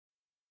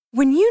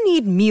When you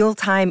need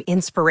mealtime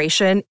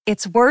inspiration,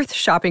 it's worth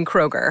shopping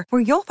Kroger,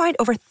 where you'll find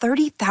over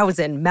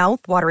 30,000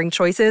 mouth-watering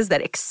choices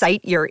that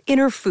excite your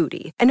inner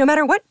foodie. And no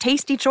matter what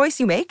tasty choice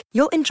you make,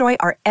 you'll enjoy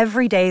our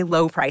everyday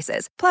low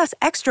prices, plus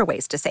extra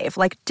ways to save,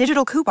 like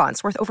digital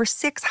coupons worth over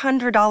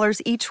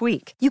 $600 each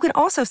week. You can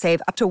also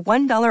save up to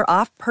 $1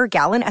 off per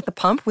gallon at the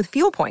pump with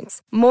fuel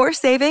points. More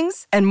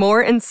savings and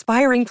more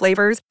inspiring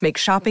flavors make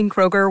shopping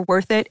Kroger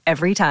worth it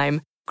every time.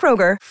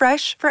 Kroger,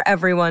 fresh for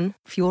everyone.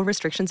 Fuel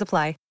restrictions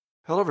apply.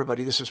 Hello,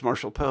 everybody. This is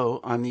Marshall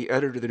Poe. I'm the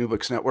editor of the New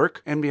Books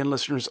Network. NBN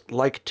listeners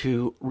like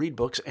to read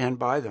books and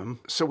buy them.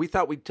 So we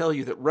thought we'd tell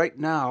you that right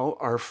now,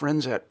 our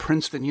friends at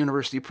Princeton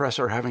University Press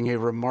are having a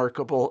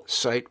remarkable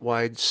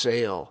site-wide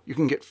sale. You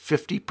can get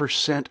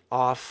 50%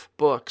 off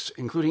books,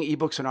 including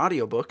ebooks and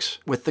audiobooks,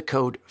 with the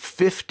code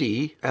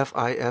 50,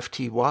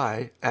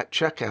 F-I-F-T-Y, at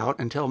checkout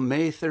until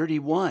May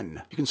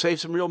 31. You can save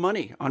some real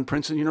money on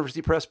Princeton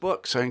University Press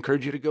books. I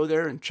encourage you to go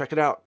there and check it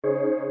out.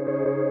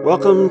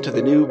 Welcome to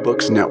the New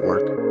Books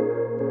Network.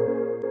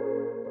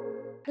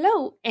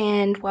 Hello,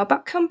 and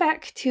welcome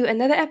back to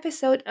another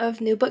episode of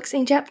New Books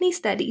in Japanese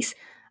Studies,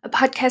 a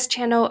podcast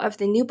channel of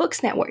the New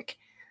Books Network.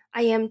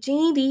 I am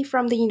Jeannie Lee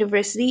from the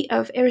University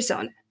of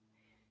Arizona.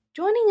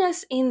 Joining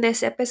us in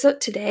this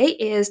episode today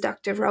is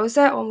Dr.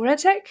 Rosa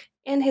Omuratek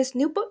and his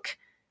new book,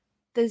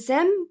 The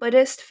Zen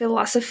Buddhist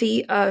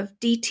Philosophy of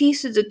D.T.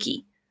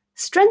 Suzuki,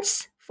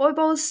 Strengths,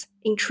 Foibles,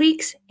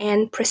 Intrigues,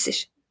 and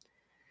Precision.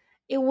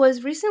 It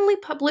was recently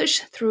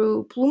published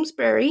through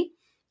Bloomsbury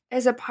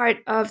as a part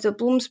of the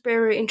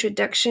Bloomsbury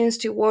Introductions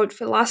to World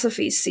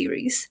Philosophy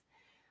series.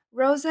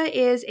 Rosa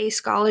is a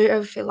scholar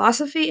of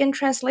philosophy and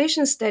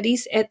translation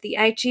studies at the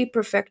Aichi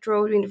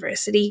Prefectural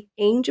University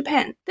in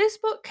Japan. This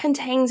book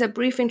contains a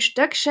brief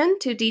introduction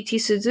to D.T.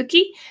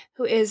 Suzuki,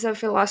 who is a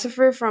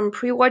philosopher from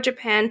pre-war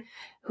Japan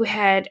who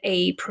had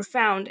a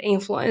profound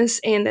influence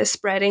in the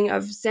spreading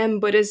of Zen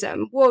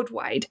Buddhism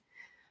worldwide.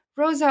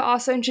 Rosa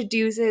also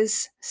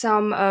introduces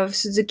some of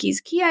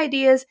Suzuki's key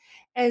ideas,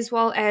 as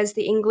well as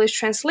the English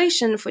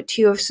translation for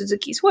two of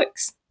Suzuki's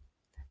works.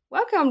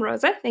 Welcome,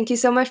 Rosa. Thank you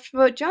so much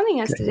for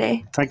joining us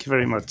today. Thank you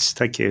very much.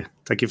 Thank you.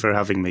 Thank you for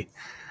having me.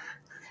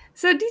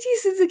 So D.T.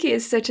 Suzuki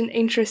is such an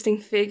interesting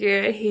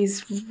figure.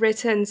 He's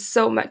written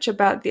so much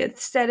about the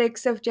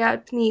aesthetics of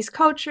Japanese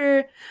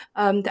culture,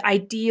 the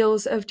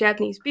ideals of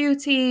Japanese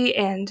beauty,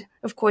 and,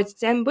 of course,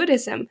 Zen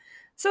Buddhism.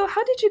 So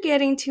how did you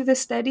get into the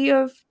study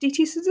of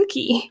D.T.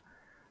 Suzuki?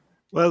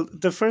 Well,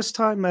 the first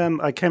time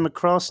I came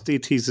across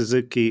D.T.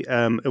 Suzuki,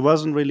 it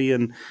wasn't really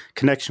in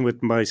connection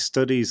with my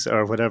studies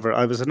or whatever.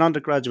 I was an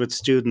undergraduate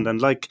student,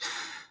 and like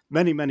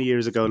many, many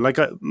years ago, like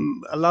a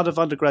lot of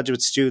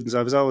undergraduate students,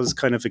 I was always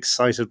kind of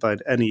excited by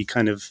any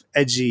kind of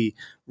edgy,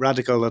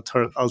 radical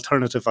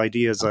alternative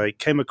ideas I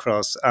came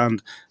across.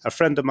 And a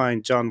friend of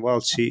mine, John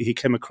Walsh, he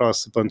came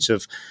across a bunch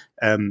of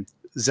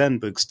Zen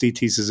books,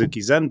 D.T.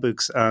 Suzuki Zen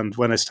books, and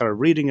when I started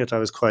reading it, I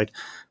was quite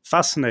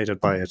fascinated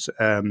by it.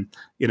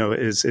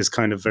 Is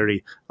kind of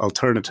very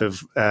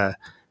alternative,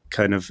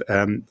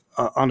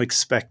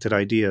 unexpected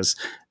ideas.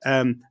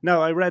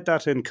 Now, I read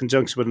that in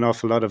conjunction with an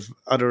awful lot of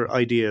other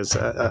ideas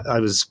I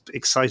was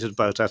excited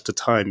about at the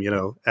time,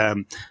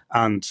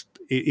 and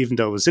even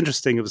though it was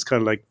interesting, it was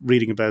kind of like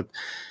reading about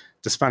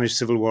the Spanish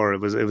Civil War.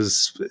 It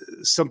was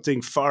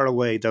something far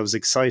away that was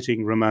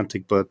exciting,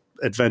 romantic, but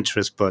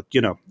adventurous, but,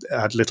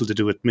 had little to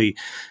do with me.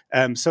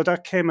 So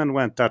that came and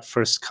went, that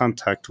first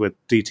contact with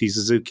D.T.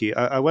 Suzuki.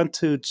 I went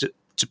to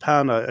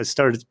Japan. I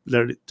started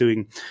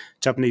doing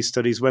Japanese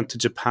studies, went to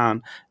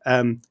Japan.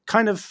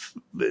 Kind of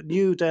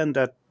knew then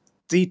that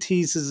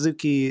D.T.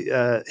 Suzuki,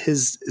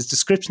 his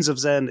descriptions of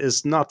Zen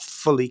is not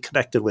fully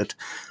connected with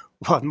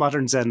what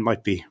modern Zen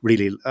might be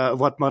really,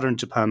 what modern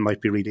Japan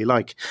might be really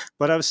like.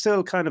 But I was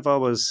still kind of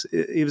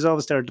he was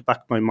always there at the back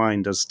of my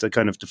mind as the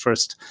kind of the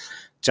first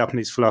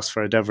Japanese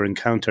philosopher I'd ever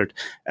encountered.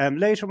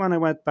 Later, when I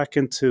went back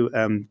into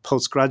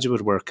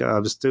postgraduate work, I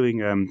was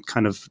doing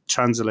kind of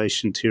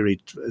translation theory,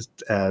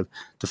 the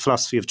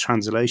philosophy of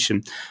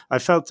translation. I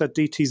felt that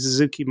D.T.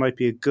 Suzuki might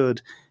be a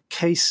good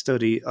case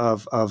study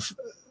of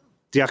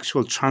the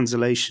actual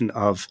translation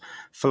of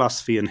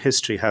philosophy and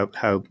history,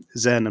 how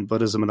Zen and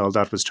Buddhism and all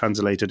that was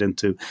translated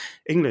into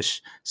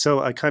English.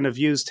 So I kind of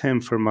used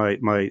him for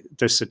my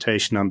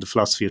dissertation on the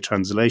philosophy of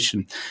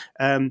translation.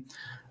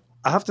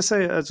 I have to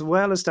say, as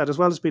well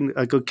as being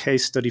a good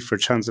case study for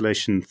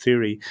translation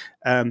theory,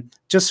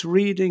 just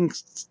reading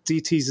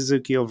D.T.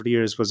 Suzuki over the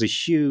years was a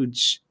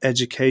huge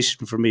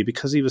education for me,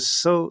 because he was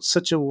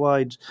such a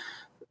wide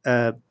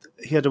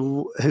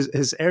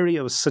his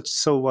area was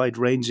so wide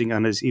ranging,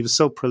 and he was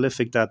so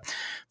prolific that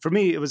for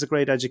me it was a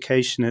great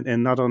education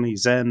in not only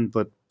Zen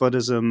but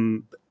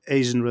Buddhism,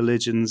 Asian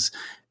religions,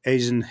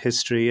 Asian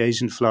history,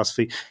 Asian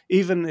philosophy.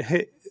 Even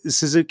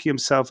Suzuki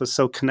himself is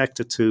so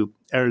connected to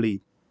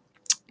early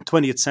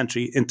 20th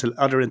century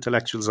other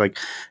intellectuals like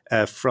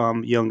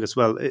from Jung as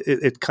well.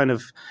 It kind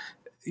of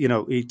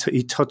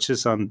he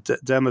touches on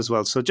them as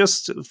well. So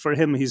just for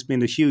him, he's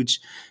been a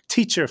huge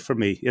teacher for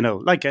me.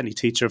 Like any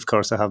teacher, of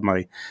course, I have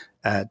my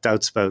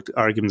doubts about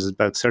arguments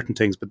about certain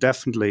things, but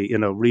definitely,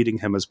 reading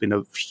him has been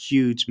a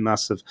huge,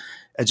 massive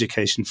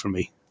education for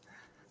me.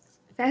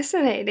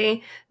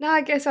 Fascinating. Now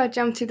I guess I'll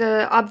jump to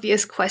the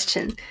obvious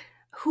question.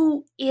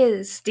 Who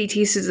is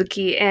D.T.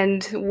 Suzuki,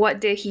 and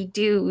what did he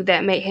do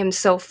that made him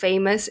so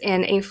famous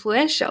and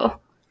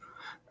influential?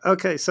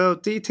 Okay, so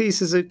D.T.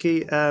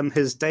 Suzuki,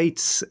 his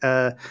dates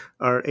are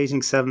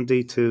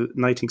 1870 to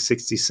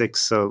 1966,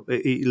 so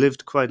he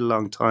lived quite a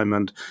long time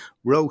and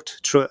wrote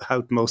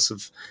throughout most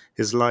of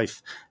his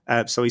life.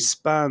 So he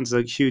spans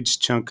a huge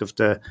chunk of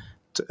the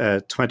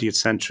 20th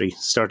century,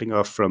 starting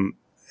off from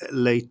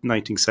late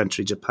 19th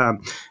century Japan.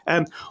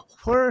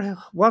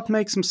 What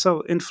makes him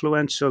so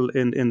influential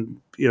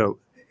in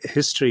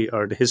history,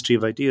 or the history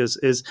of ideas,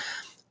 is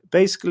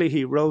basically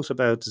he wrote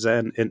about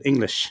Zen in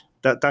English.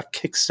 That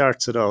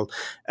kickstarts it all.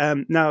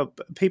 Now,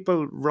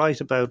 people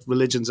write about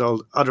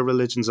other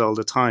religions all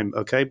the time,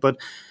 okay? But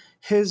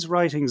his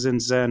writings in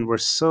Zen were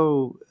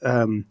so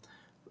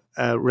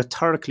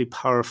rhetorically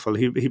powerful.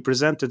 He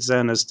presented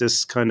Zen as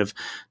this kind of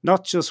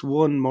not just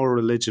one more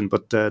religion,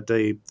 but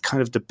the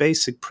kind of the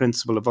basic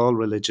principle of all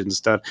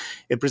religions, that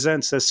it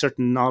presents a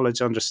certain knowledge,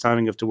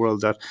 understanding of the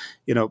world that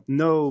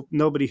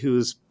nobody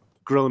who's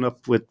grown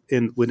up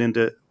within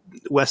the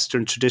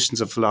Western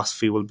traditions of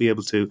philosophy will be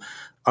able to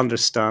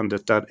understand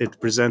it, that it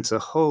presents a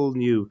whole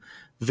new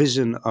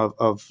vision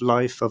of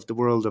life, of the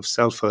world, of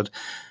selfhood.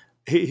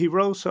 He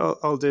wrote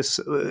all this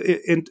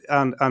and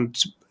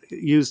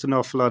used an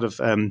awful lot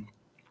of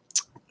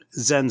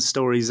Zen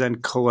stories, Zen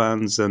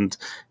koans, and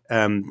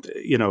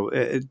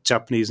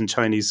Japanese and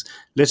Chinese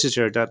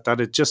literature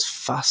that it just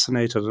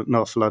fascinated an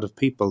awful lot of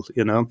people.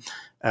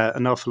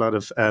 An awful lot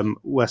of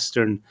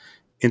Western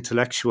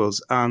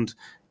intellectuals, and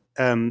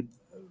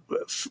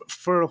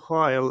for a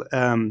while,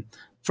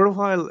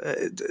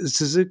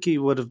 Suzuki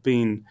would have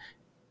been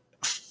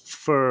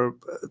for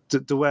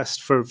the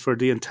West, for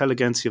the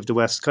intelligentsia of the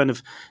West, kind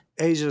of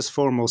Asia's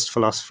foremost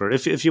philosopher.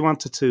 If you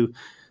wanted to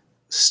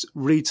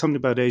read something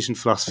about Asian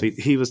philosophy,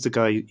 he was the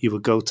guy you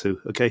would go to.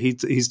 Okay,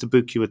 he's the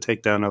book you would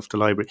take down off the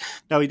library.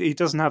 Now he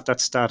doesn't have that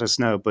status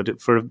now,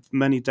 but for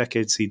many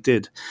decades he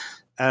did.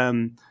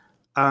 And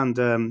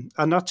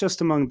not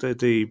just among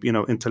the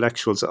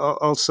intellectuals.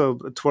 Also,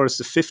 towards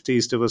the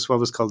 50s, there was what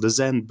was called the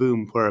Zen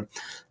boom, where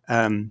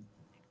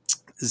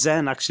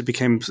Zen actually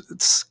became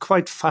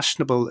quite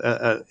fashionable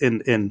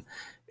in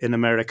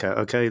America.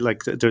 Okay,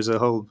 like there's a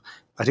whole,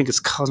 I think it's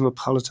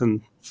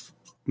Cosmopolitan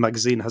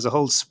magazine has a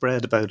whole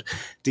spread about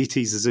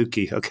D.T.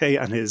 Suzuki, okay,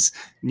 and his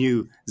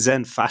new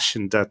Zen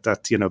fashion that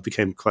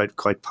became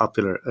quite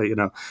popular,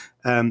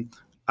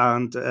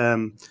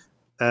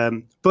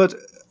 but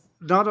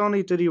not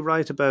only did he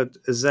write about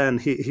Zen,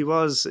 he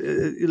was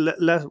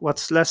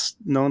what's less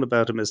known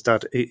about him is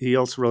that he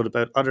also wrote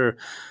about other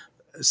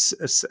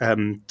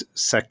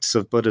sects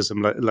of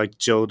Buddhism, like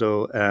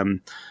Jodo,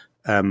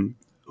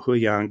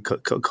 Huiyang,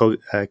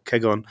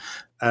 Kegon,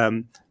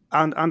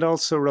 and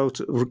also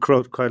wrote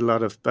quite a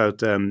lot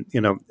about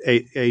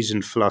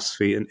Asian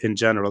philosophy in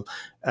general.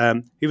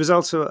 He was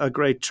also a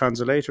great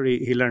translator.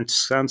 He learned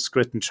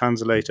Sanskrit and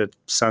translated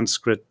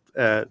Sanskrit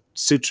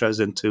sutras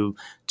into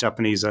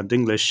Japanese and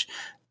English.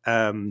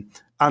 And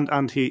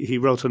he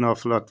wrote an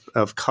awful lot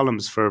of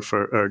columns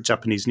for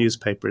Japanese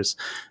newspapers.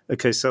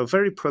 Okay, so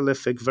very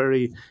prolific,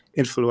 very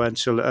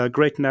influential, a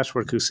great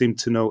network who seemed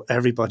to know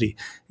everybody.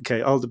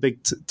 Okay, all the big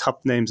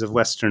top names of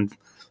Western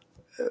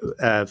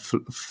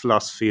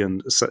philosophy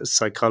and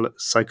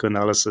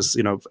psychoanalysis.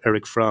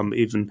 Erich Fromm,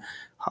 even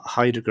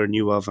Heidegger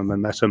knew of him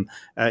and met him.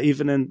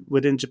 Even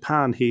within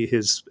Japan,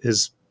 his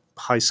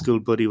high school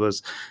buddy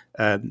was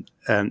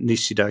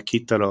Nishida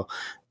Kitaro.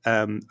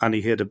 And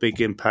he had a big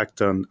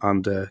impact on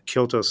the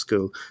Kyoto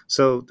school.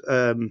 So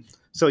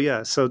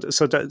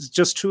that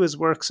just through his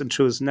works and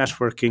through his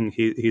networking,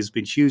 he's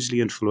been hugely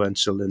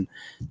influential in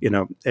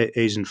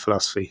Asian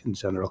philosophy in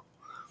general.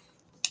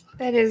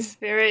 That is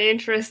very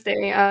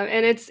interesting,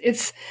 and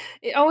it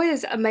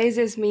always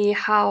amazes me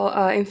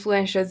how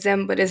influential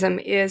Zen Buddhism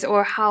is,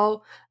 or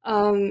how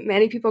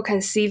many people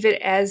conceive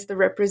it as the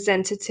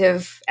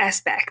representative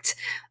aspect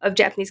of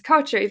Japanese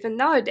culture. Even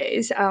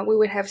nowadays, we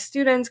would have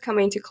students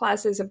coming to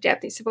classes of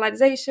Japanese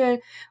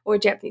civilization or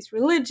Japanese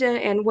religion,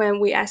 and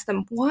when we ask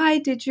them, why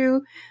did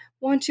you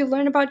want to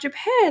learn about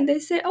Japan? They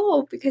say,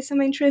 oh, because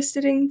I'm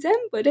interested in Zen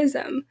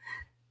Buddhism.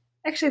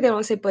 Actually, they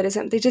don't say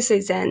Buddhism; they just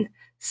say Zen.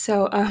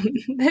 So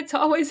that's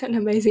always an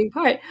amazing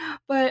part.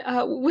 But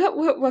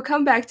we'll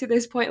come back to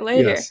this point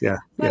later. Yes, yeah.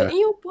 But in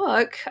your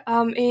book,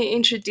 in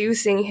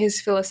introducing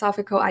his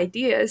philosophical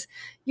ideas,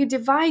 you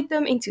divide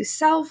them into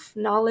self,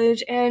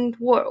 knowledge, and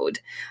world.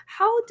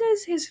 How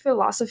does his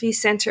philosophy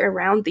center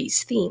around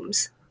these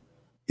themes?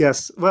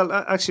 Yes, well,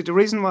 actually, the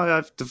reason why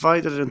I've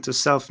divided it into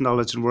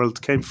self-knowledge and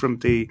world came from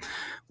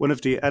one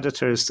of the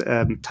editors,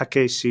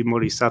 Takeshi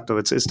Morisato.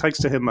 It's thanks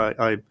to him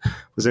I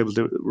was able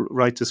to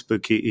write this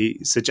book. He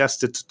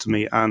suggested it to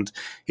me, and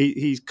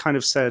he kind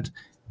of said,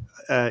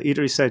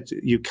 either he said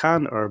you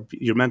can or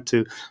you're meant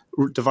to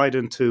divide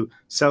into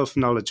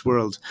self-knowledge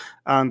world.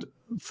 And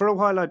for a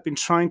while I'd been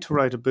trying to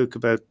write a book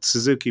about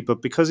Suzuki,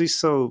 but because he's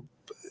so,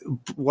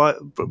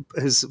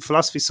 his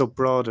philosophy is so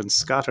broad and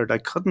scattered, I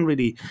couldn't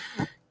really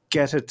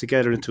get it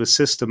together into a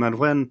system. And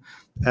when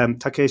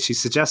Takeshi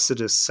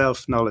suggested a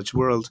self-knowledge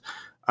world,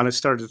 and I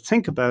started to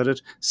think about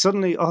it,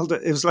 suddenly it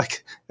was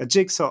like a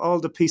jigsaw, all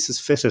the pieces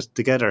fitted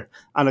together.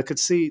 And I could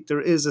see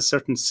there is a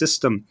certain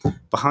system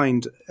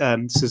behind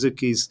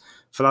Suzuki's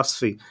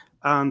philosophy.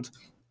 And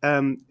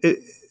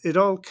it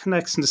all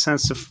connects in the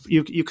sense of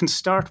you can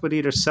start with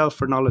either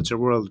self or knowledge or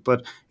world.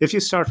 But if you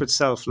start with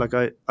self, like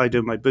I do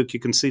in my book, you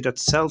can see that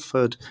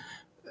selfhood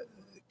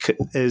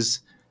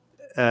is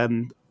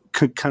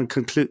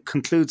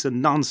concludes a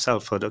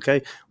non-selfhood.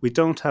 Okay, we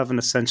don't have an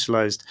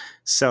essentialized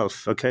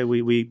self. Okay,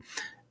 we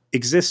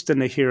exist in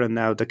the here and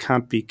now that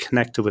can't be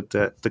connected with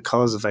the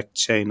cause effect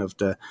chain of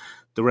the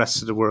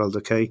rest of the world.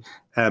 Okay,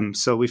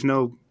 so we've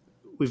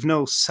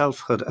no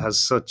selfhood as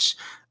such.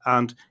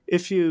 And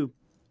if you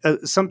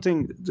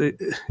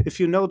if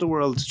you know the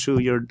world through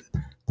your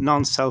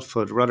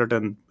non-selfhood rather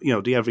than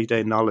the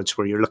everyday knowledge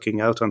where you're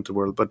looking out on the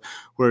world, but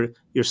where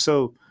you're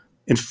so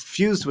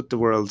infused with the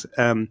world,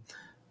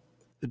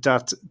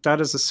 that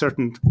is a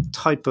certain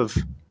type of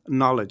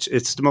knowledge.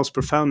 It's the most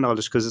profound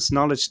knowledge because it's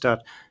knowledge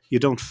that you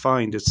don't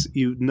find. It's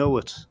you know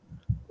it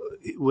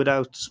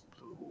without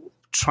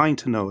trying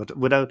to know it.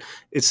 Without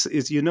it's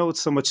you know it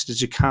so much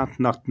that you can't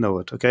not know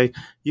it. Okay,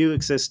 you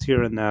exist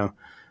here and now.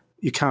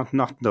 You can't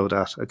not know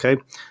that. Okay,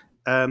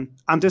 and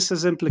this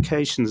has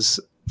implications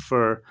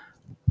for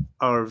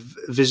our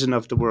vision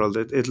of the world.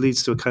 It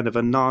leads to a kind of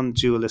a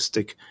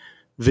non-dualistic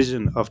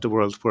vision of the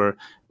world where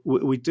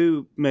we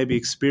do maybe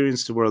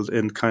experience the world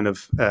in kind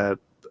of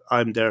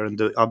I'm there and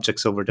the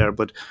object's over there,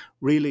 but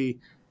really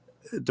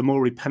the more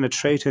we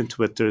penetrate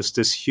into it, there's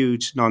this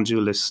huge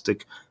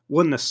non-dualistic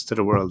oneness to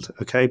the world.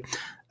 Okay,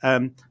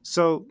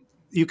 so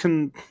you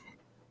can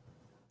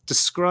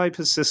describe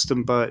his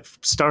system by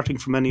starting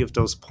from any of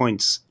those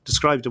points.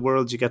 Describe the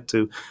world, you get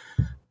to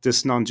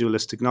this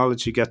non-dualistic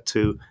knowledge, you get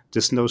to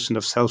this notion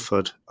of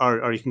selfhood,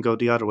 or you can go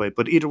the other way.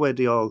 But either way,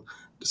 they all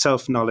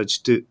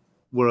self-knowledge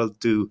world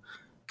do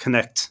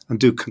connect and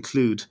do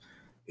conclude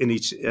in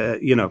each,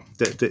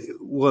 the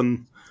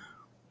one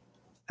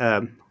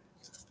an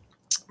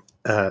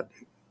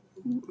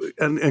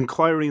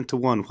inquiry into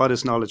one, what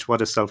is knowledge,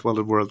 what is self, what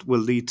is world, will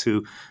lead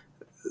to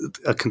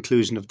a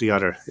conclusion of the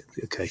other.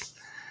 Okay.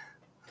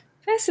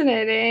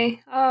 Fascinating.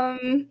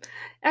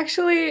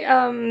 Actually,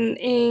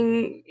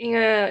 in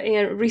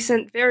a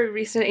very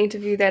recent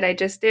interview that I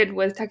just did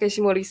with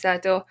Takeshi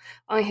Morisato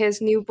on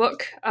his new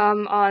book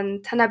on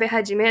Tanabe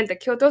Hajime and the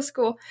Kyoto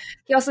School,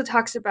 he also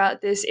talks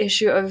about this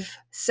issue of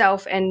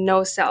self and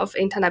no self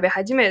in Tanabe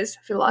Hajime's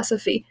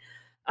philosophy.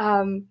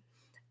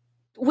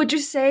 Would you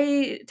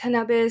say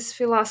Tanabe's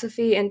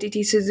philosophy and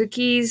D.T.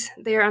 Suzuki's,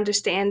 their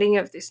understanding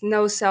of this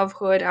no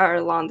selfhood are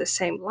along the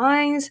same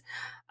lines?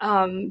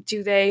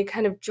 Do they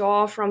kind of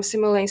draw from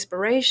similar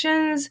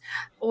inspirations,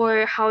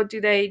 or how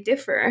do they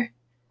differ?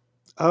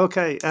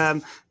 Okay,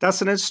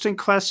 that's an interesting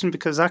question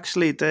because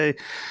actually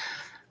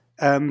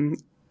Nishitani,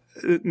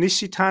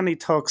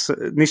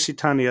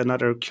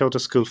 another Kyoto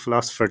School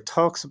philosopher,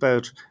 talks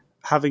about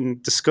having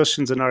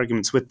discussions and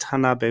arguments with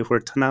Tanabe, where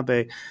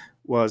Tanabe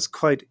was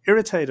quite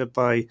irritated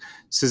by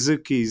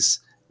Suzuki's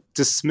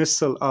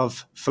dismissal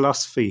of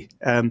philosophy.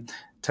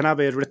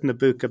 Tanabe had written a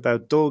book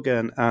about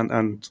Dogen,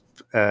 and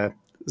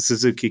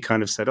Suzuki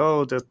kind of said,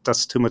 "Oh,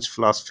 that's too much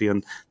philosophy,"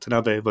 and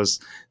Tanabe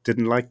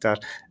didn't like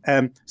that.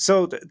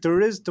 So there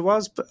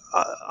was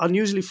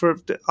unusually for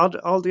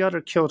all the other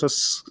Kyoto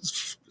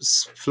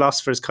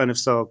philosophers kind of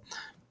saw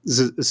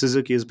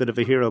Suzuki as a bit of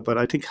a hero, but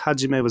I think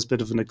Hajime was a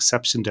bit of an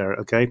exception there.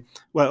 Okay,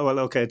 well,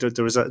 okay.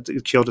 There was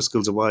Kyoto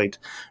School's a wide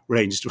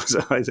range. It was,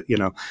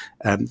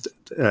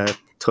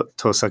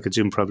 Tosaka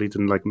Jun probably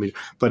didn't like me,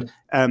 but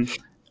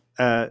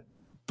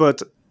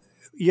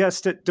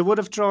yes, they would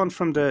have drawn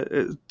from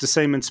the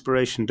same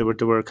inspiration. They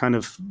were kind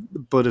of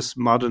Buddhist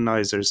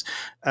modernizers.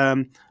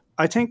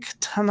 I think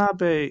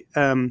Tanabe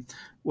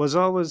was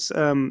always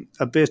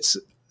a bit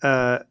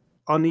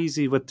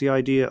uneasy with the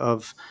idea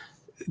of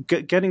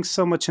getting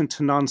so much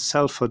into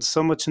non-selfhood,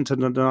 so much into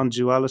the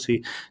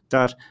non-duality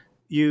that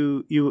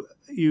you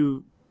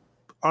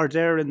are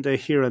there in the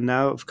here and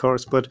now, of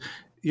course, but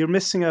you're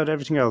missing out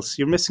everything else.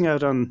 You're missing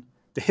out on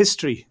the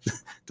history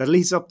that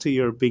leads up to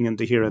your being in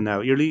the here and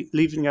now. You're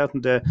leaving out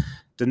in the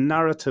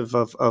narrative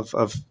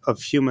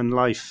of human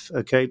life.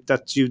 Okay,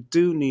 that you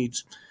do need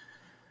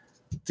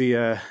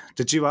the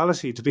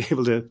duality to be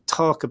able to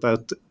talk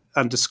about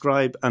and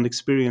describe and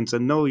experience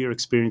and know you're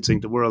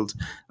experiencing the world.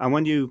 And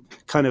when you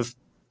kind of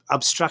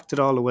abstract it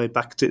all the way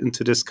back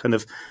into this kind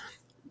of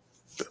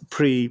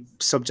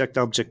pre-subject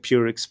object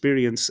pure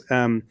experience,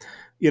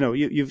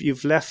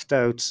 you've left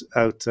out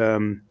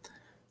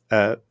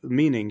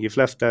meaning, you've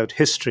left out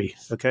history,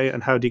 okay?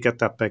 And how do you get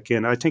that back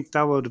in? I think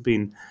that would have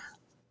been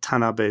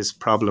Tanabe's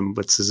problem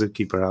with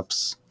Suzuki,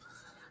 perhaps.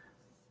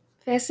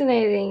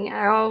 Fascinating.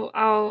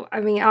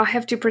 I'll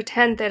have to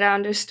pretend that I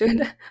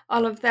understood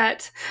all of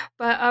that.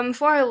 But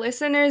for our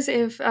listeners,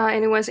 if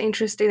anyone's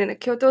interested in the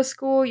Kyoto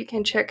School, you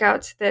can check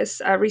out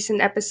this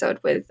recent episode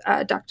with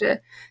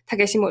Dr.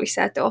 Takeshi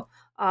Morisato,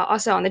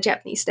 also on the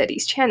Japanese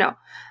Studies channel.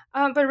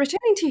 But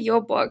returning to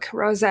your book,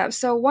 Rosa,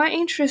 so one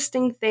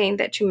interesting thing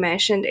that you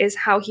mentioned is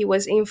how he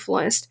was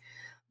influenced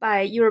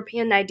by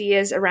European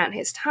ideas around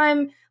his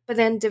time, but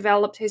then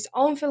developed his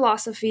own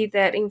philosophy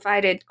that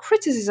invited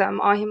criticism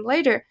on him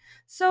later.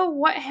 So,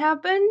 what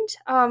happened?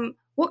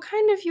 What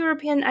kind of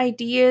European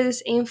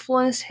ideas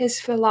influenced his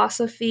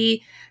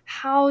philosophy?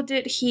 How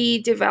did he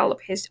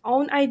develop his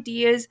own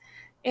ideas?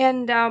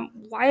 And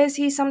why is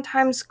he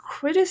sometimes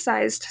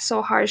criticized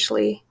so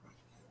harshly?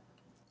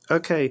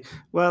 Okay,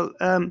 well,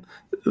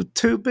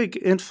 two big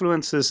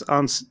influences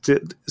on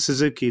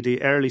Suzuki,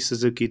 the early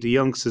Suzuki, the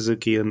young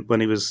Suzuki, and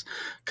when he was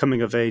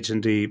coming of age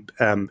in the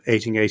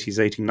 1880s,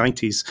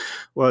 1890s,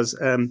 was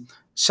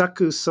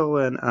Shaku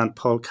Soen and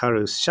Paul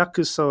Carus.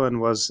 Shaku Soen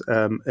was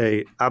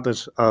a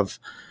abbot of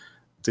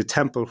the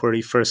temple where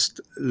he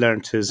first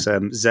learnt his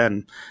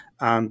Zen,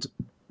 and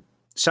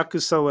Shaku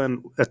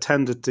Soen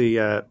attended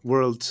the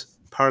World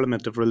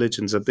Parliament of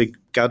Religions, a big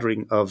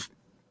gathering of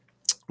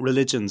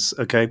religions,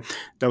 okay,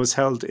 that was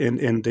held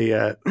in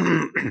the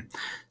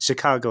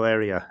Chicago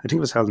area. I think it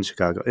was held in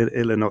Chicago,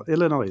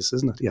 Illinois,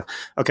 isn't it? Yeah.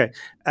 Okay.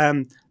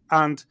 And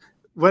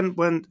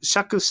when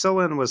Shaku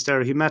Soen was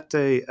there, he met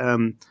a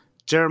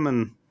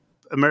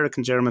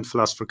American German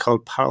philosopher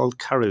called Paul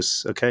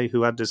Carus, okay,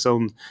 who had his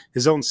own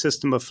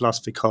system of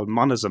philosophy called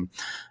monism.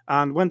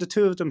 And when the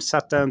two of them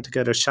sat down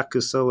together,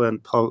 Shaku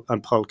Soen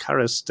and Paul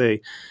Carus,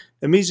 they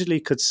immediately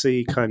could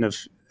see kind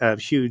of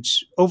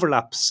huge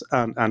overlaps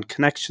and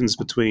connections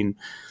between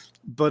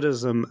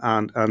Buddhism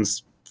and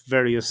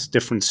various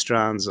different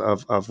strands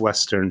of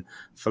Western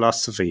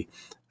philosophy.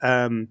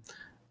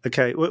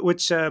 Okay,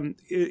 which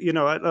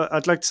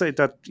I'd like to say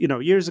that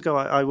years ago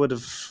I would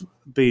have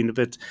been a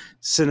bit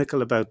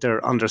cynical about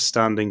their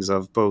understandings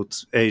of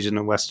both Asian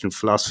and Western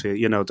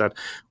philosophy. That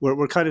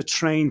we're kind of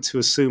trained to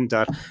assume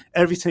that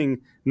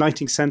everything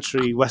 19th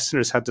century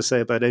Westerners had to say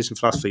about Asian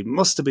philosophy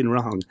must have been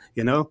wrong.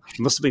 It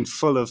must have been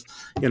full of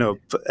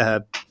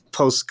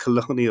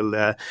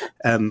post-colonial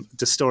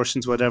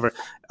distortions, whatever.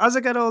 As I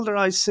get older,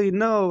 I see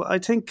no. I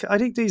think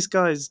these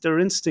guys, their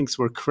instincts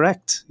were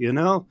correct.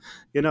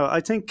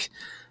 I think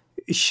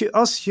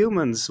us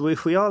humans,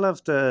 we all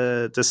have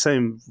the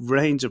same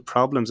range of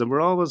problems, and we're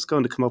always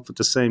going to come up with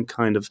the same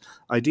kind of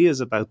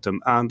ideas about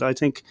them. And I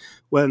think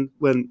when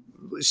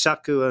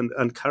Shaku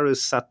and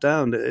Karus sat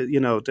down,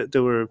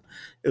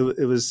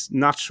 it was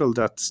natural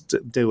that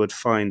they would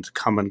find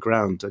common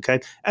ground. Okay.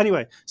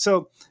 Anyway,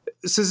 so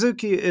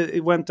Suzuki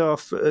it went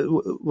off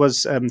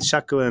was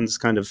Shakuen's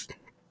kind of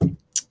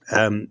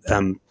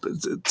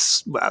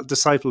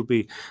disciple,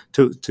 be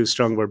too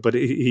strong word, but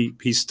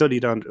he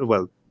studied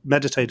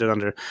meditated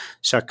under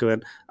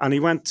Shakuen, and he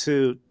went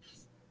to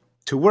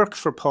work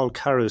for Paul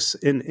Carus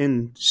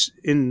in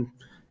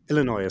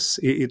Illinois.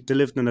 They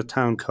lived in a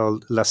town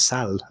called La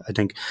Salle, I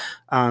think,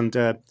 and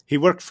he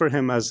worked for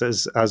him as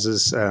his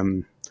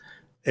in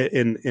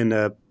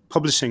a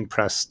publishing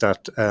press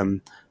that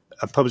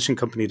a publishing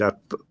company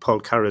that Paul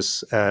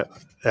Carus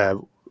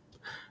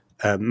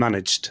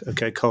managed,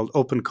 okay, called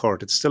Open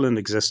Court. It's still in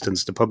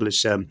existence to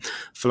publish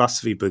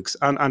philosophy books,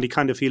 and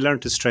he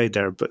learned his trade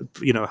there. But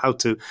how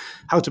to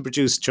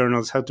produce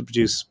journals, how to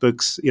produce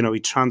books. He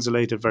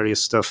translated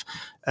various stuff,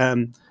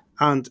 and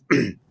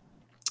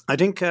I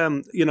think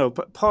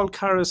Paul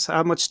Carus,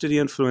 how much did he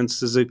influence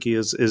Suzuki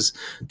is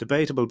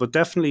debatable, but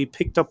definitely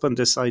picked up on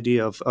this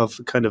idea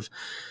of kind of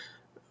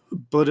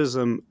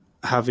Buddhism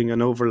having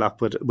an overlap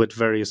with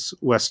various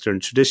Western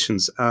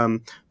traditions.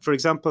 For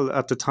example,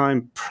 at the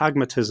time,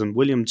 pragmatism,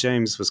 William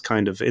James was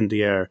kind of in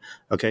the air.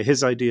 Okay,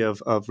 his idea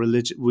of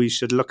religion, we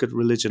should look at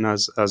religion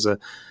as a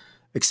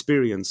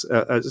experience,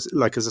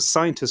 as a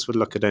scientist would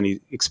look at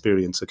any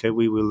experience. Okay,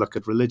 we will look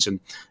at religion.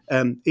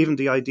 Even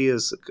the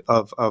ideas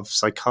of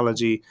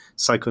psychology,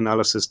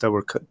 psychoanalysis that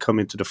were come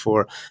into the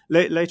fore.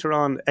 Later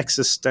on,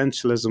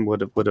 existentialism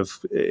would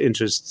have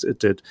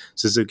interested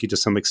Suzuki to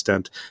some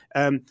extent.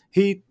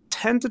 He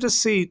tended to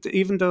see,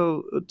 even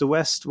though the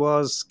West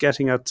was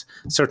getting at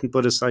certain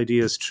Buddhist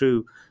ideas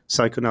through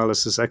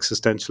psychoanalysis,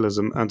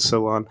 existentialism, and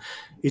so on,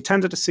 he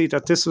tended to see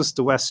that this was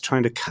the West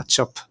trying to catch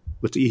up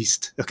with the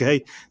East,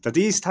 okay? That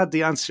the East had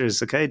the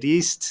answers, okay? The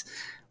East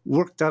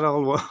worked that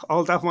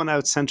all that one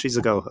out centuries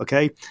ago,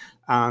 okay?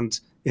 And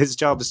his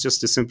job is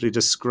just to simply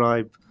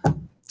describe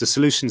the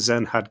solutions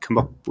Zen had come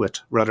up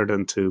with, rather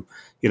than to,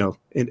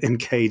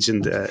 engage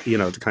in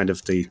the kind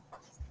of the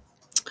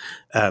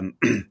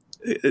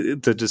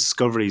the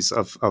discoveries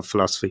of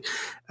philosophy.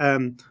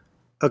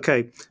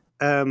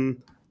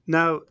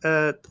 Now,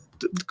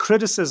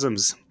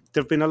 criticisms.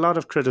 There have been a lot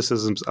of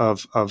criticisms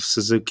of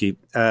Suzuki,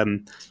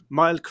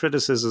 mild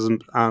criticism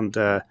and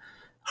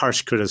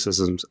harsh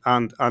criticisms,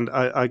 and I'm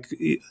going to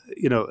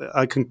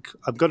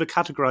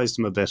categorize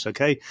them a bit.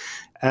 Okay,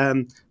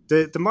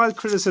 the mild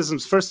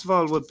criticisms, first of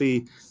all, would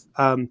be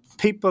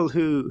people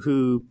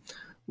who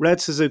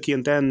read Suzuki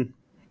and then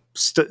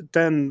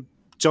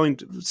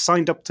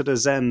signed up to the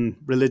Zen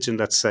religion,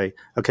 let's say.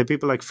 Okay,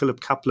 people like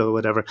Philip Kapleau or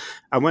whatever.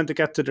 And when they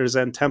get to their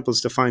Zen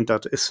temples, to find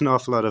that it's an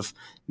awful lot of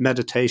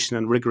meditation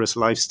and rigorous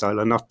lifestyle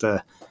and not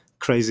the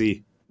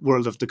crazy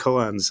world of the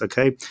koans,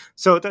 okay?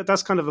 So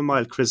that's kind of a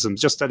mild criticism,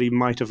 just that he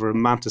might have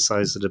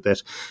romanticized it a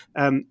bit.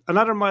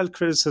 Another mild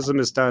criticism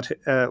is that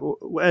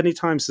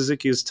anytime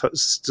Suzuki is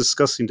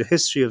discussing the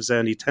history of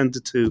Zen, he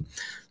tended to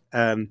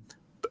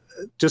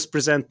just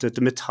present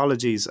the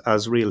mythologies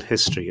as real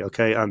history,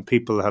 okay? And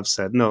people have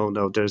said, no,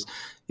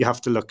 you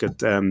have to look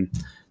at,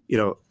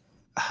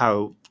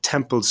 how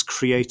temples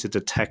created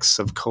the texts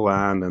of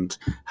koan and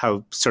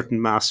how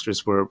certain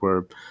masters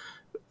were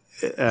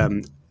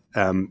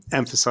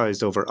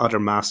emphasized over other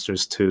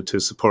masters to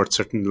support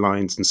certain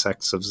lines and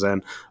sects of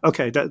Zen.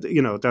 Okay,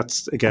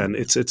 that's again,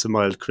 it's a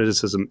mild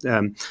criticism.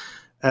 The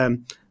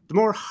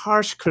more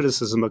harsh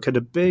criticism, okay,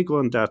 the big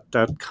one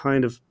that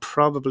kind of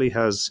probably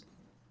has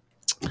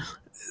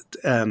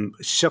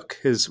shook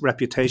his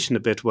reputation a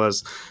bit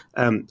was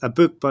a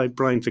book by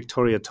Brian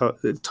Victoria,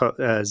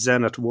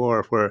 Zen at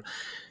War, where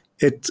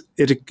it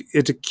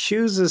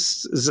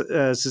accuses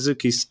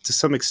Suzuki to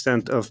some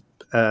extent of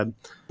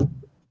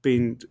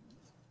being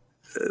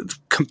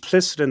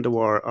complicit in the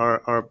war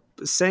or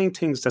saying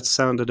things that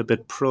sounded a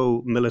bit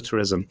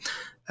pro-militarism.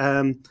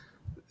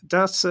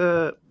 It's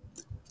a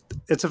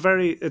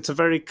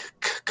very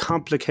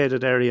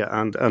complicated area,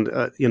 and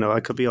I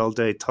could be all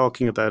day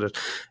talking about it.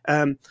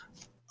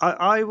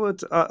 I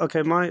would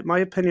my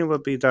opinion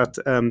would be that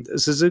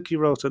Suzuki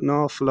wrote an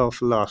awful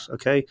lot,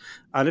 okay,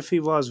 and if he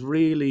was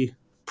really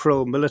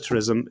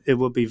pro-militarism, it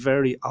would be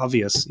very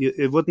obvious.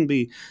 It wouldn't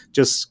be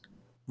just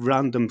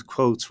random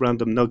quotes,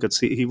 random nuggets.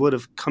 He would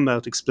have come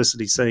out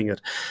explicitly saying it.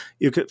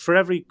 For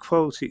every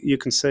quote you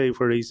can say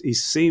where he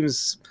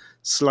seems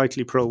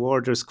slightly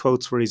pro-war, there's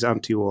quotes where he's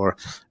anti-war.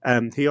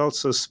 He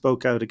also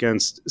spoke out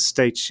against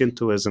state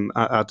Shintoism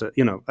at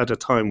a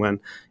time when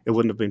it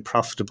wouldn't have been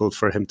profitable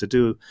for him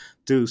to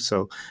do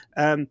so.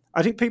 I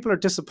think people are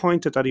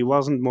disappointed that he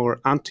wasn't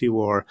more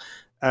anti-war.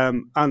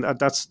 And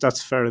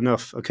that's fair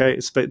enough. Okay,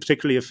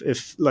 particularly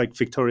if like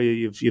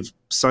Victoria, you've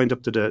signed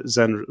up to the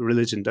Zen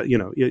religion, that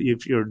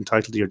you're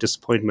entitled to your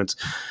disappointments.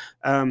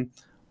 I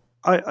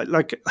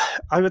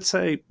would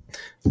say,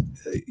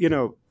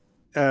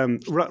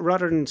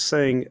 rather than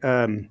saying,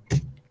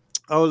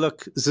 "Oh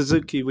look,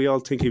 Suzuki, we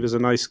all think he was a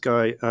nice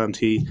guy, and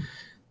he."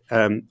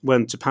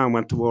 When Japan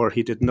went to war,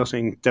 he did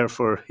nothing.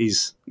 Therefore,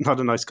 he's not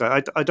a nice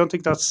guy. I don't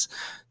think that's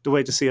the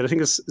way to see it. I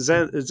think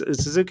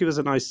Suzuki was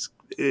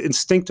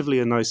instinctively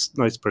a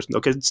nice person.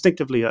 Okay,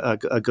 instinctively a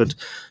good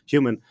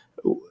human.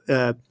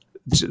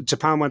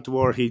 Japan went to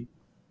war. He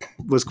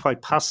was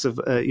quite passive,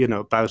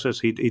 about it.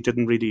 He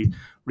didn't really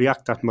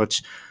react that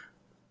much.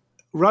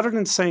 Rather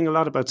than saying a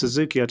lot about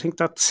Suzuki, I think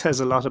that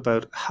says a lot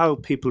about how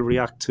people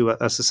react to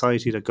a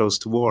society that goes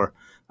to war,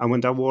 and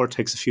when that war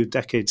takes a few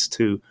decades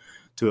to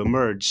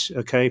emerge.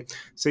 Okay,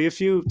 so if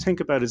you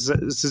think about it,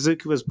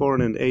 Suzuki was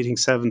born in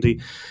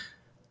 1870.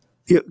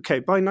 Okay,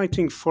 by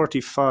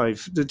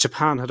 1945,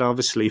 Japan had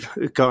obviously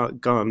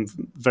gone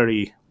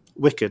very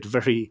wicked,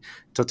 very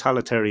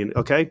totalitarian.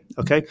 Okay,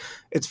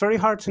 it's very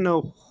hard to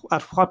know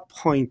at what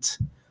point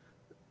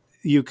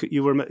you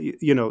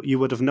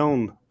would have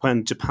known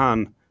when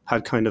Japan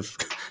had kind of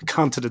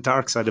gone to the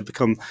dark side and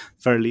become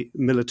fairly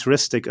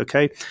militaristic.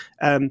 Okay.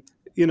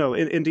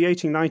 In the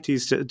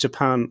 1890s,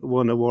 Japan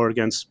won a war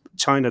against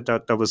China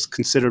that was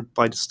considered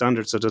by the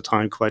standards of the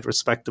time quite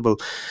respectable.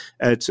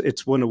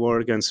 It's won a war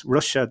against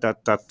Russia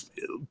that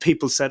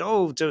people said,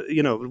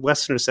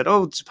 Westerners said,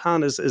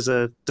 Japan is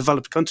a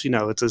developed country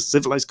now. It's a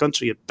civilized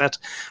country. It bet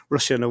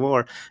Russia in a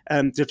war.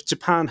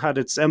 Japan had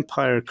its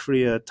empire,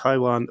 Korea,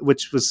 Taiwan,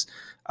 which was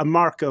a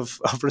mark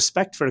of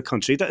respect for a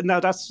country.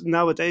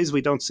 Nowadays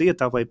we don't see it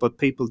that way, but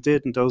people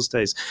did in those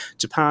days.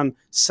 Japan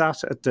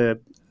sat at the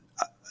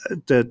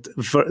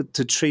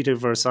Treaty of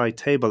Versailles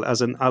table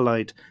as an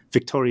allied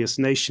victorious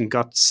nation,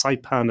 got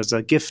Saipan as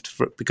a gift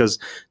because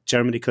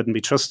Germany couldn't be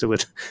trusted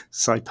with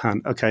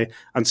Saipan, okay,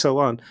 and so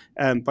on.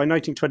 By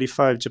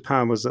 1925,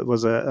 Japan was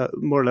a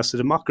more or less a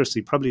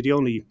democracy, probably the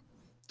only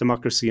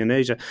democracy in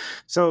Asia.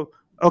 So,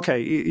 okay,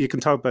 you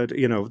can talk about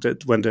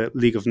when the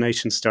League of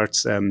Nations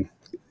starts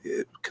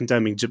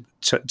condemning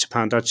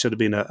Japan, that should have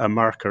been a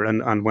marker,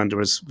 and when there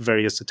was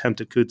various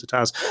attempted coups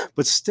d'etats,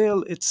 but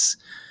still, it's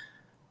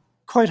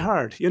quite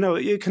hard.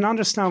 You can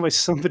understand why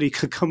somebody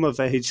could come of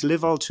age,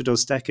 live all through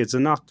those decades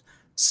and not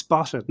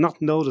spot it,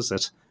 not notice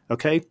it,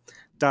 okay,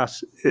 that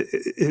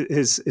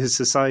his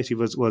society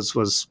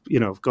was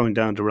going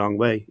down the wrong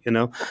way,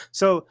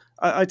 So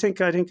I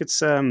think it's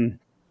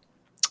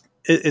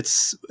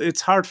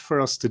hard for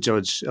us to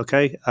judge,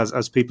 okay,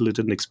 as people who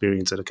didn't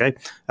experience it,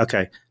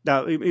 okay.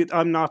 Now,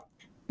 I'm not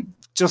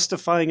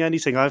justifying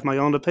anything. I have my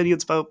own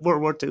opinions about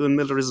World War II and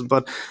militarism,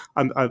 but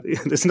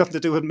there's nothing to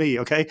do with me,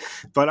 okay?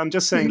 But I'm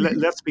just saying,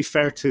 let's be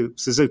fair to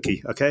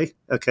Suzuki, okay?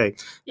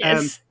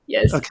 Yes.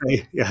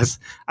 Okay, yes.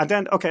 And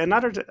then, okay,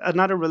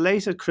 another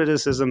related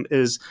criticism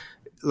is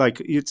like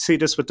you'd see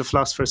this with the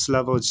philosopher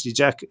Slavoj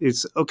Žižek.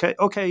 It's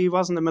okay, he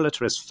wasn't a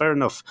militarist, fair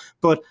enough,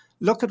 but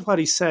look at what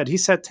he said. He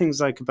said things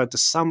like about the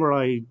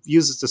samurai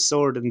uses the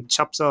sword and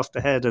chops off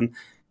the head, and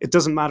it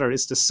doesn't matter.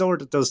 It's the sword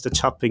that does the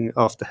chopping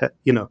off the head,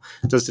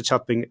 does the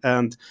chopping.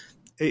 And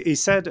he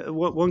said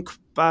one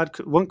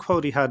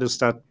quote he had is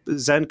that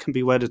Zen can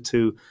be wedded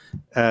to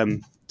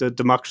the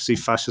democracy,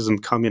 fascism,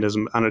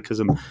 communism,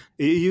 anarchism.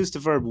 He used the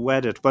verb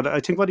wedded, but I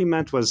think what he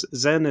meant was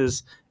Zen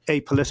is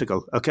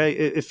apolitical. Okay,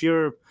 if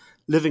you're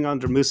living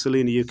under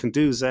Mussolini, you can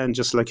do Zen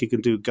just like you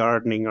can do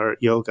gardening or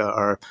yoga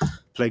or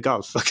play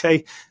golf.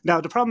 Okay, now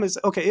the problem is,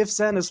 okay, if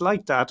Zen is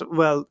like that,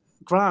 well,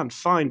 grand,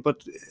 fine,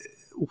 but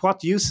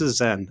what use is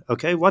Zen?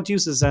 Okay, what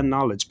use is Zen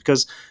knowledge?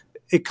 Because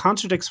it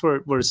contradicts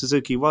where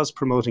Suzuki was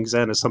promoting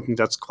Zen as something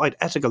that's quite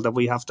ethical that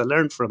we have to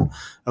learn from.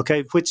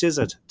 Okay, which is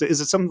it?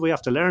 Is it something we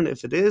have to learn?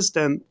 If it is,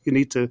 then you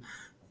need to,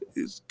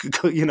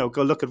 go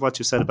look at what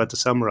you said about the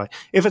samurai.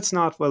 If it's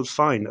not, well,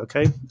 fine.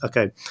 Okay.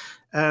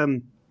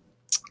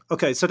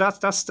 Okay, so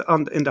that's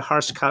in the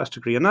harsh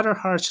category. Another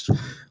harsh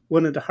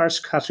one in the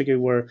harsh category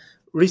were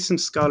recent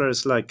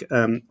scholars like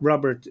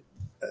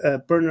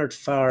Bernard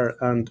Farr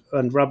and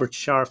Robert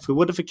Sharf, who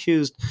would have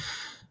accused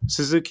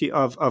Suzuki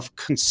of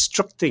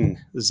constructing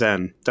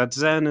Zen. That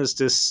Zen is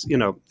this,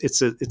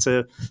 it's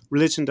a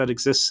religion that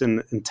exists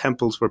in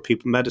temples where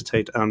people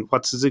meditate, and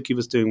what Suzuki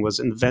was doing was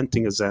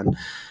inventing a Zen.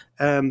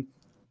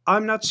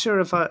 I'm not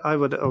sure if I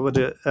would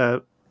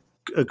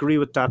agree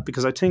with that,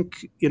 because I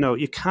think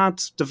you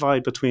can't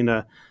divide between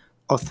a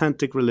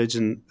authentic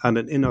religion and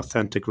an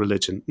inauthentic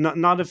religion.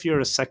 Not if you're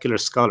a secular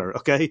scholar.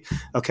 Okay.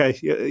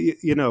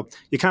 You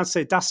can't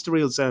say that's the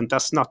real Zen,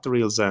 that's not the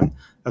real Zen.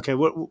 Okay,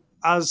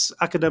 as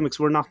academics,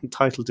 we're not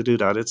entitled to do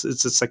that. It's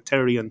a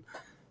sectarian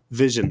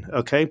vision.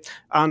 Okay,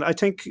 and I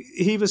think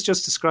he was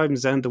just describing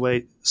Zen the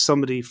way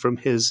somebody from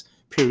his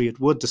period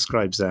would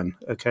describe Zen.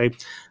 Okay,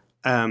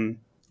 so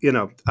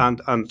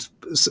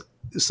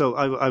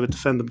I would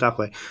defend him that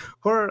way.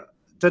 Where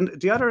then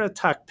the other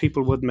attack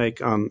people would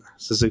make on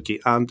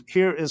Suzuki, and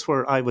here is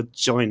where I would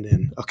join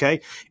in, okay,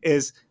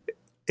 is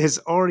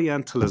his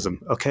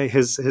Orientalism, okay,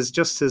 his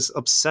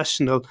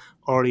obsessional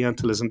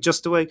Orientalism,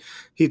 just the way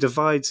he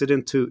divides it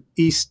into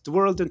the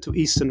world into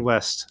East and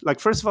West. Like,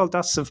 first of all,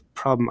 that's a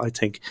problem, I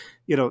think.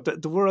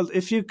 The world,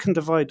 if you can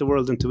divide the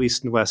world into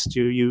East and West,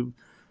 you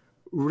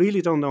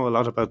really don't know a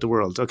lot about the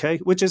world, okay?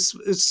 Which is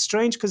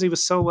strange because he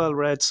was so well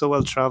read, so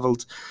well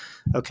traveled,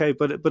 okay?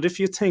 But if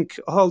you think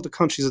all the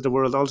countries of the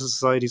world, all the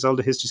societies, all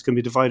the histories can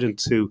be divided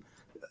into,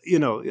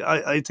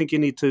 I think you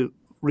need to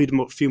read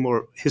a few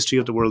more history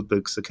of the world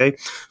books, okay?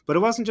 But it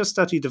wasn't just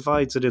that he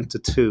divides it into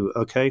two,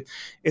 okay?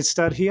 It's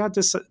that he had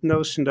this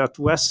notion that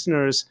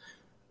Westerners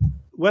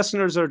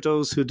are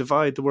those who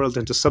divide the world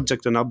into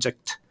subject and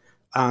object,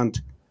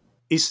 and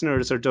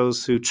Easterners are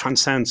those who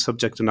transcend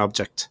subject and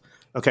object,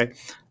 okay?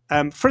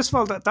 First of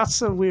all,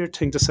 that's a weird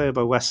thing to say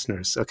about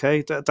Westerners,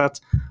 okay? That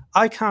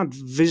I can't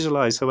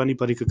visualize how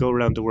anybody could go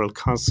around the world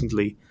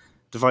constantly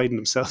dividing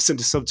themselves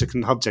into subject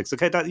and objects,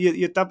 okay?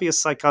 That'd be a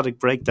psychotic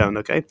breakdown,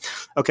 okay?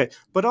 Okay,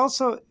 but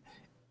also,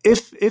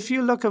 if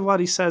you look at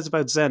what he says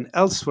about Zen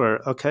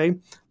elsewhere, okay,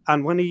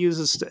 and when he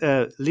uses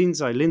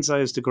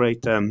Linzai is the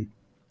great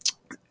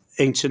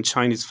ancient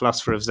Chinese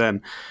philosopher of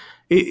Zen.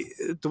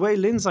 The way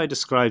Linzai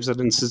describes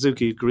it, and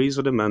Suzuki agrees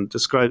with him and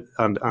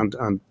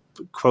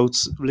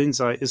quotes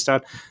Linzai, is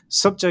that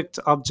subject,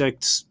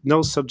 object,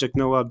 no subject,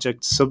 no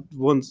object,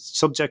 one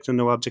subject and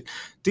no object.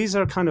 These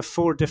are kind of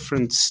four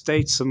different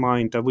states of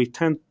mind that we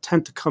tend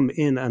to come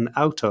in and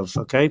out of,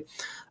 okay?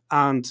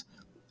 And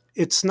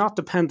it's not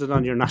dependent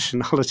on your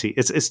nationality.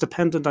 It's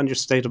dependent on your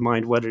state of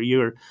mind, whether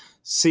you're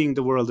seeing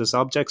the world as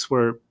objects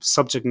where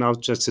subject and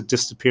objects had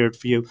disappeared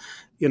for you,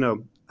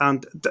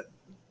 and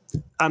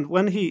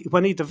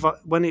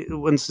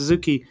when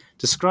Suzuki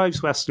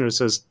describes Westerners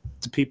as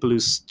the people who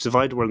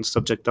divide the world into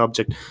subject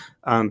object,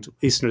 and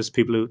Easterners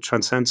people who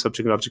transcend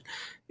subject and object,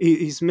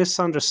 he's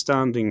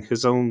misunderstanding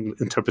his own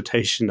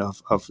interpretation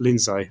of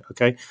Linzai.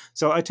 Okay,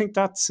 so I think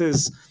that's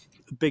his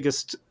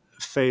biggest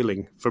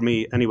failing for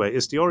me. Anyway,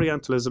 is the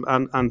Orientalism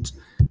and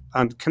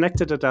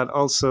connected to that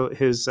also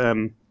his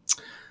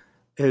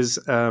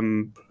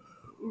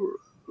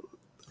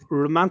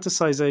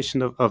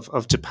romanticization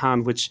of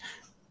Japan, which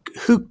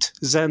hooked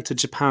Zen to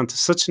Japan to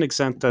such an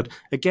extent that,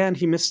 again,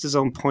 he missed his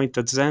own point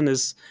that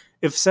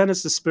if Zen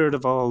is the spirit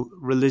of all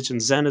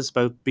religions, Zen is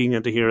about being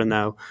in the here and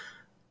now.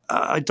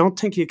 I don't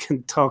think you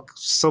can talk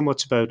so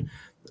much about,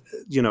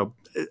 Zen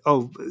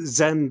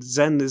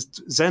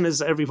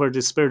is everywhere,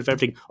 the spirit of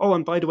everything. Oh,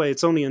 and by the way,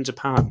 it's only in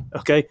Japan.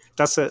 Okay,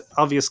 that's an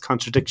obvious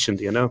contradiction,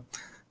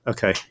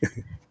 Okay.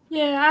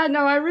 Yeah,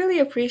 no, I really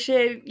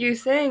appreciate you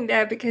saying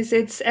that, because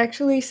it's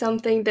actually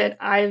something that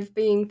I've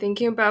been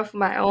thinking about for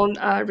my own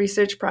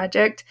research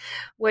project,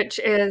 which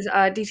is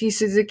D.T.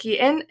 Suzuki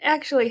and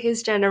actually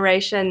his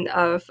generation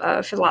of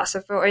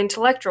philosopher or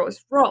intellectuals'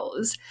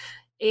 roles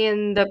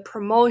in the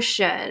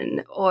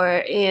promotion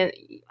in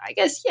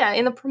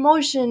the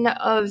promotion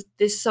of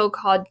this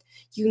so-called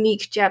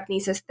unique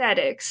Japanese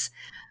aesthetics.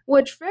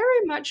 which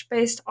very much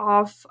based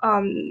off,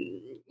 a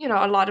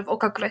lot of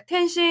Okakura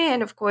Tenshin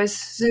and, of course,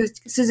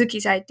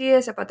 Suzuki's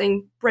ideas about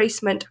the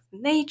embracement of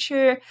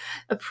nature,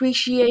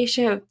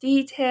 appreciation of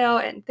detail,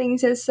 and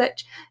things as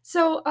such.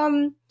 So,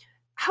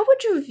 how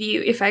would you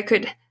view, if I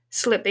could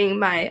slip in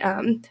my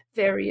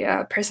very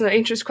personal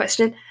interest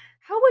question,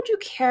 how would you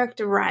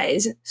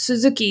characterize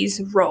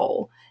Suzuki's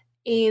role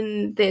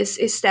in this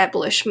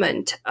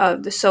establishment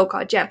of the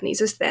so-called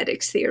Japanese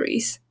aesthetics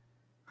theories?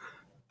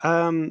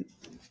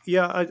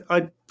 Yeah,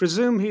 I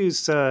presume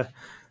he's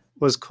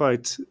was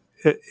quite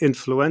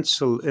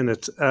influential in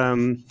it.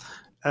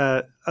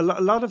 A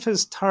lot of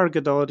his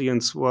target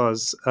audience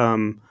was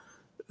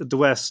the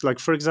West. Like,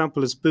 for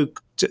example, his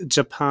book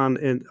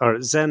Japan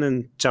or Zen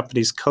in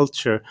Japanese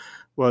Culture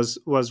was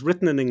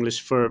written in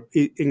English for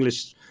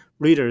English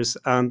readers,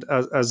 and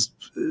as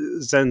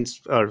Zen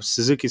or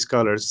Suzuki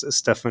scholars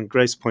Stefan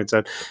Grace points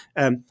out,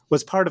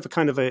 was part of a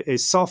kind of a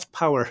soft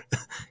power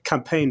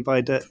campaign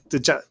by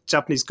the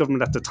Japanese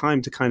government at the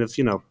time to kind of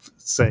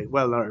say,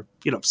 well, our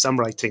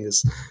samurai thing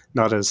is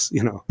not as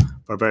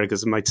barbaric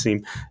as it might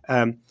seem.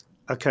 And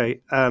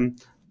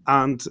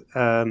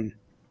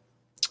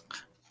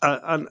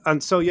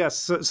so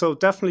yes, so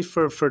definitely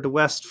for the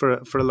West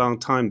for a long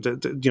time,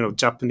 the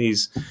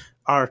Japanese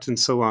art and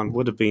so on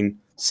would have been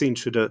seen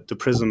through the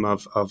prism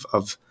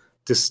of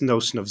this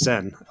notion of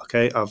Zen,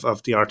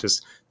 of the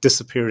artist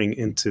disappearing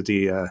into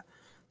the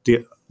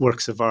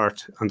works of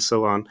art and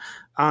so on.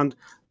 And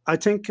I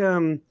think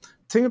thing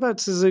about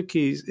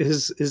Suzuki,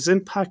 his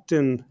impact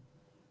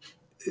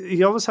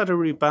he always had a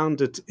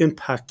rebounded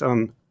impact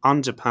on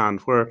Japan,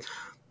 where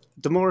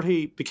the more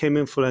he became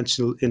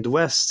influential in the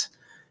West,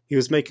 he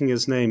was making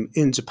his name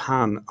in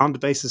Japan on the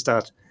basis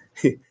that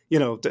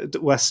the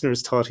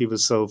Westerners thought he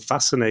was so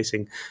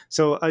fascinating.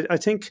 So I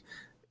think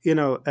a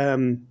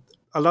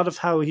lot of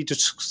how he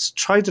just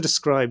tried to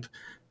describe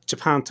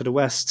Japan to the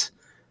West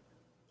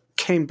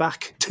came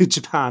back to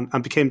Japan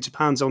and became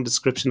Japan's own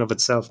description of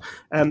itself.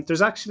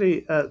 There's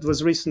actually there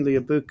was recently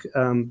a book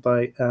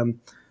by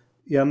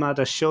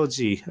Yamada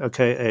Shoji,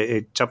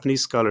 a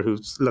Japanese scholar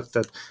who's looked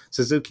at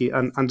Suzuki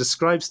and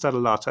describes that a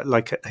lot.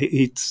 Like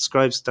he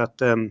describes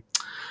that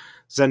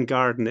Zen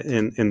garden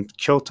in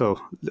Kyoto,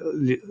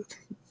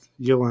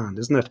 Yuan,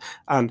 isn't it?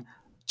 And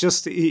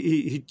just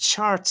he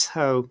charts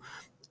how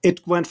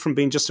it went from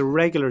being just a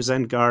regular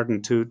Zen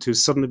garden to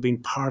suddenly being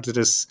part of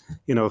this,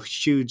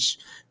 huge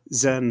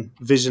Zen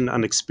vision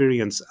and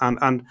experience,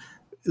 and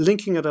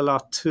linking it a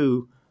lot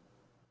to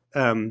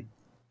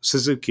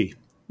Suzuki.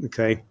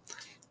 Okay.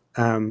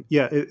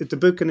 The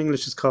book in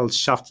English is called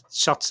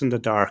Shots in the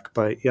Dark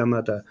by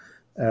Yamada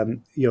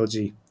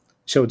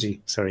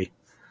Shoji. Sorry.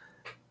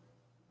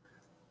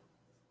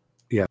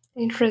 Yeah.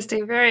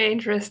 Interesting, very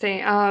interesting.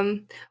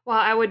 Well,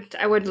 I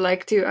would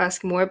like to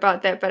ask more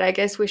about that, but I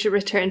guess we should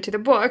return to the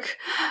book.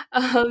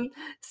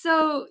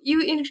 So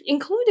you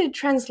included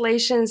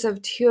translations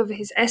of two of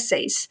his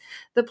essays,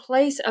 "The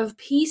Place of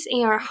Peace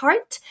in Our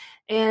Heart"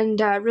 and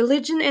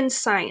 "Religion and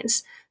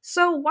Science."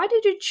 So why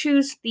did you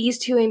choose these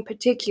two in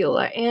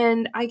particular?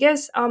 And I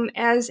guess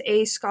as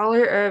a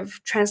scholar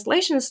of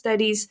translation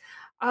studies,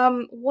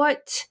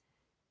 what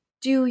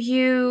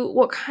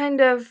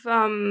kind of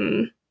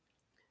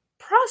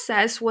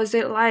process was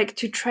it like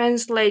to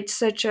translate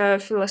such a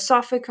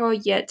philosophical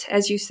yet,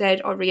 as you said,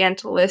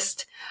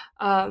 Orientalist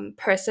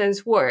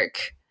person's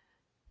work?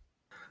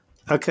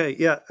 Okay,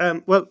 yeah.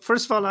 Well,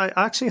 first of all, I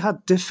actually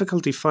had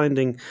difficulty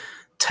finding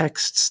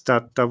texts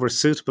that were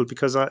suitable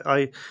because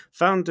I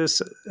found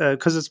this,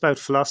 because it's about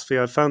philosophy,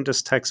 I found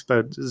this text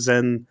about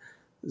Zen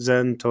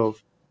to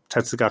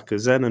Tetsugaku,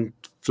 Zen and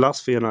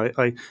philosophy, and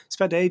I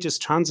spent ages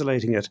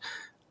translating it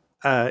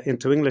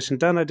into English, and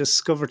then I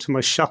discovered, to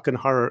my shock and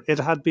horror, it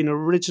had been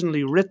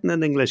originally written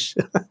in English,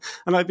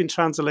 and I've been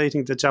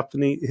translating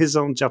his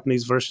own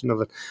Japanese version of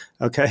it.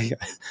 Okay,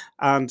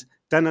 and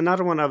then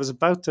another one, I was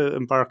about to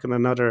embark on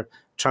another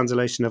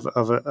translation of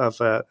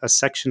a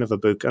section of a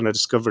book, and I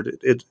discovered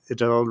it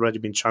had already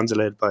been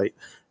translated by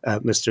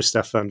Mr.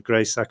 Stefan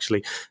Grace,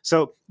 actually.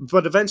 So,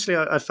 but eventually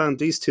I found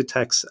these two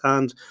texts,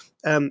 and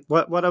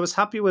what I was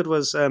happy with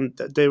was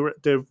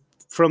they're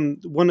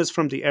one is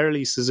from the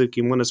early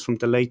Suzuki and one is from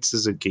the late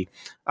Suzuki,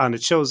 and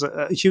it shows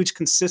a huge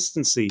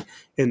consistency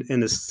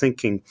in his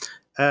thinking.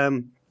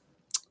 The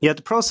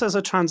process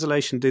of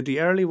translation, the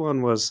early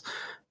one was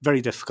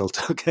very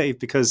difficult, okay,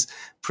 because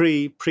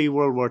pre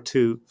World War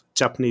II,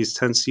 Japanese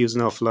tends to use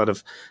an awful lot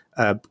of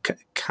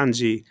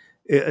kanji,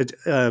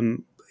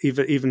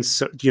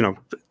 even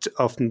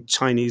often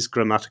Chinese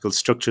grammatical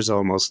structures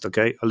almost,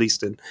 okay, at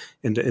least in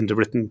the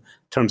written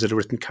terms of the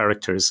written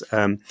characters.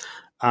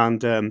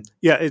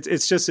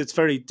 It's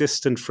very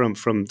distant from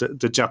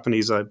the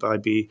Japanese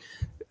I'd be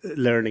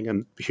learning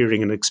and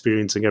hearing and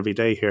experiencing every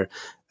day here.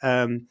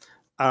 But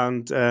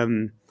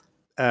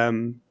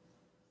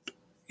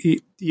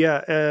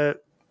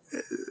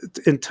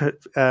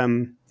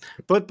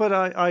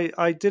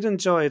I did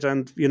enjoy it,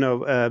 and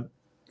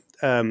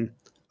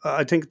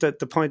I think that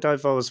the point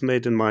I've always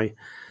made in my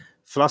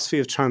philosophy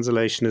of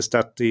translation is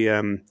that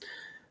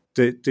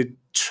the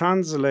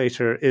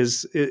translator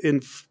is,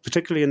 in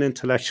particularly in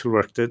intellectual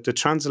work, the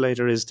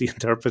translator is the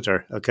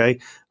interpreter, okay?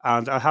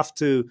 And I have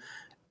to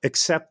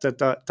accept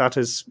that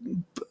is,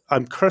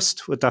 I'm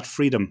cursed with that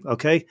freedom,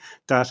 okay?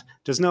 That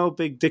there's no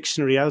big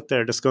dictionary out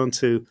there that's going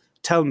to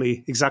tell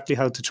me exactly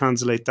how to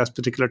translate that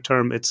particular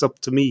term. It's up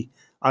to me.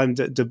 I'm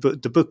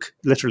the book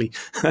literally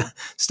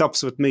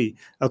stops with me,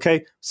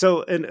 okay?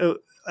 So,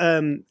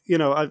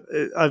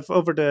 I've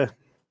over the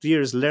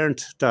years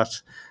learned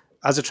that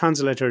as a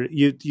translator,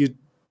 you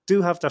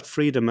do have that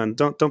freedom, and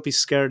don't be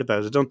scared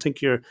about it. Don't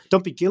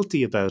be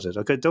guilty about it.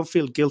 Okay, don't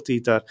feel guilty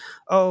that,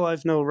 oh,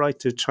 I've no right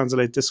to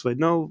translate this way.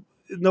 No,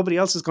 nobody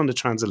else is going to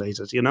translate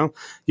it.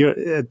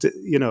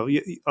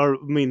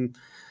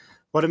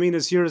 What I mean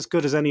is you're as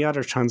good as any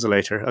other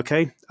translator.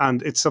 Okay,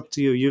 and it's up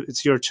to you.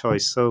 It's your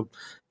choice. So,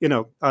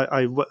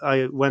 I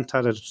went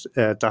at it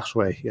that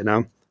way.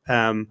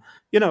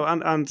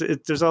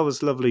 There's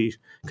always lovely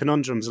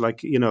conundrums,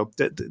 like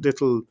the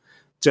little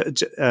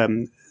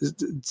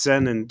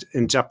Zen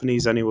in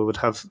Japanese anyway would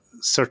have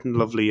certain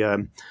lovely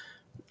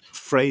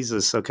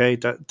phrases, okay,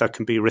 that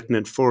can be written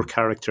in 4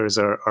 characters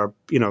or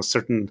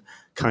certain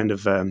kind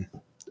of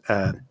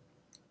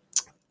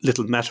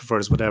little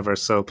metaphors, whatever.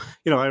 So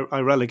I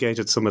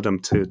relegated some of them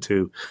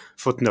to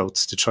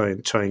footnotes to try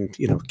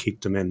and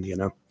keep them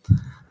in.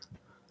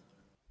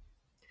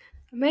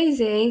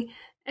 Amazing.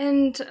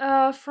 And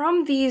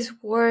from these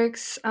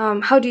works,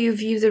 how do you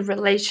view the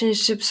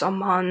relationships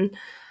among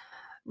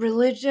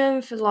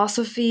religion,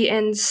 philosophy,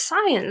 and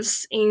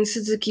science in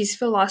Suzuki's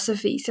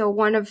philosophy? So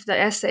one of the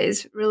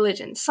essays,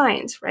 Religion,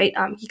 Science, right?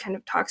 He kind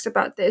of talks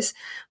about this.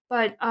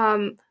 But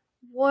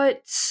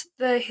what's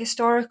the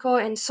historical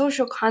and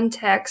social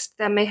context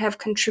that may have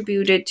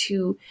contributed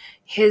to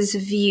his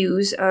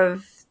views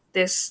of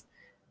these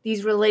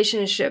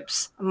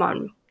relationships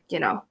among,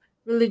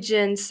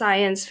 religion,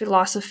 science,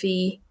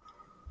 philosophy?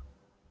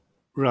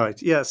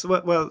 Right. Yes.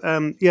 Well.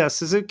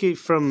 Suzuki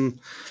from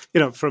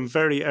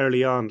very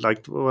early on,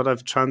 like what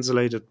I've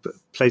translated,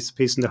 "Place of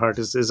Peace in the Heart"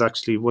 is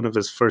actually one of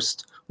his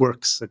first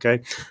works.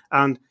 Okay,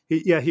 and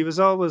he was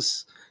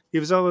always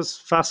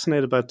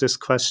fascinated about this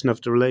question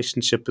of the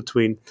relationship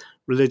between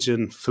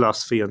religion,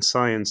 philosophy, and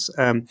science,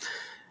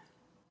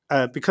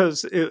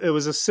 because it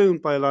was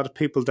assumed by a lot of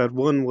people that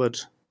one would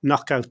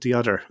knock out the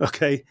other.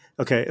 Okay.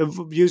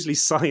 Usually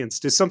science.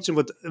 The assumption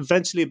would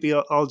eventually be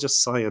all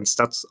just science.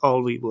 That's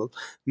all we will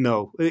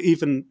know.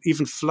 Even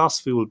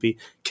philosophy will be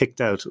kicked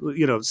out.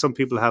 Some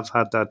people have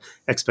had that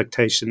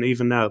expectation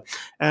even now.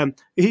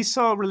 He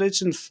saw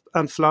religion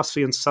and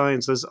philosophy and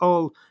science as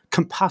all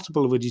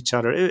compatible with each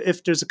other.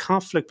 If there's a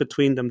conflict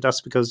between them,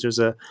 that's because there's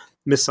a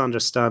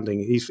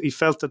misunderstanding. He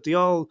felt that they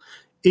all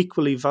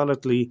equally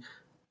validly,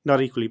 not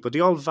equally, but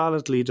they all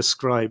validly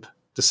describe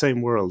the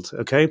same world,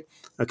 okay,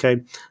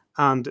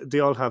 and they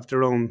all have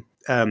their own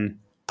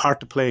part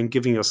to play in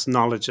giving us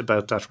knowledge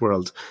about that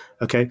world,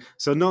 okay.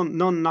 So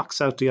none knocks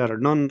out the other.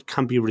 None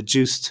can be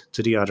reduced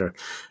to the other.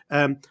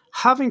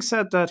 Having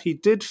said that, he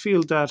did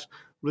feel that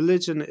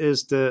religion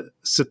is the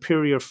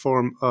superior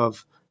form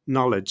of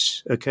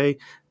knowledge, okay,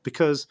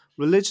 because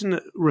religion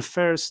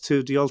refers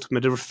to the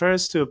ultimate. It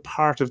refers to a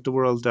part of the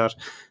world that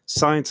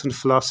science and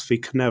philosophy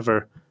can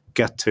never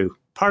get to.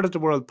 Part of the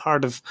world,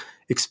 part of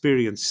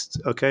experience,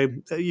 okay?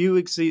 You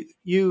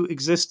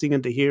existing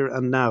in the here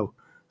and now,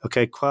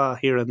 okay? Qua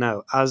here and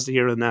now, as the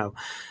here and now.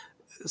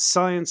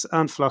 Science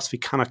and philosophy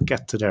cannot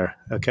get to there,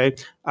 okay?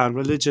 And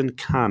religion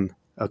can,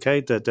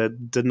 okay?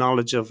 The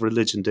knowledge of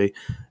religion, the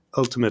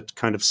ultimate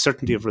kind of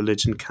certainty of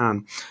religion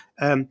can.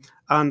 And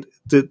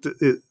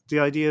the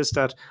idea is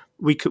that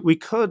we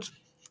could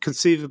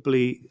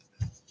conceivably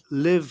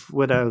live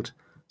without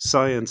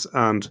science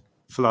and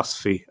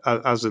philosophy,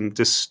 as in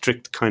this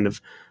strict kind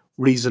of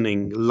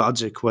reasoning,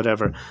 logic,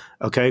 whatever.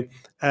 Okay,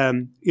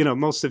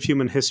 most of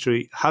human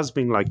history has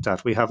been like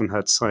that. We haven't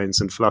had science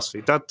and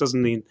philosophy. That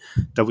doesn't mean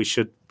that we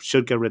should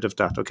get rid of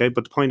that. Okay,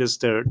 but the point is,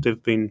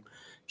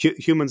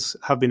 humans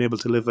have been able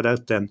to live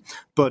without them.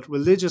 But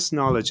religious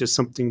knowledge is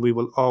something we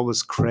will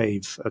always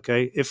crave.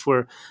 Okay, if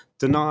we're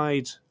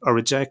denied or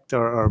reject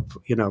or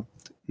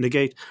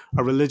negate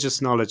our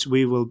religious knowledge,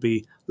 we will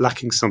be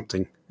lacking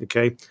something.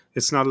 Okay,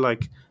 it's not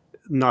like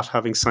not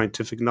having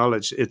scientific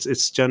knowledge.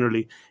 It's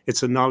generally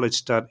a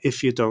knowledge that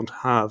if you don't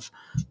have,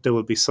 there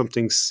will be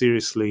something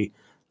seriously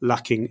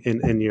lacking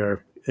in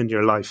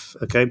your life.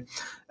 Okay,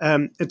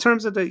 in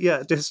terms of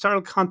the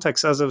historical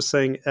context, as I was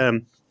saying,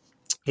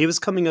 he was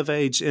coming of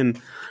age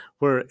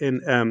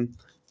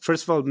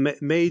first of all,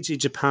 Meiji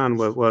Japan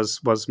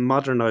was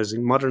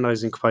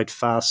modernizing quite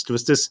fast. There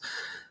was this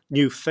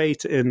new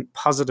faith in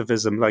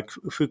positivism, like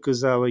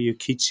Fukuzawa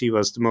Yukichi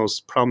was the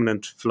most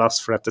prominent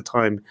philosopher at the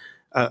time,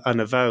 an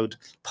avowed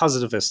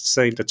positivist,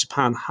 saying that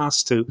Japan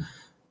has to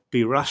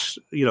be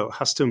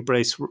has to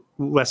embrace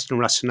Western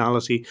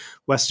rationality,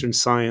 Western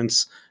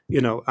science,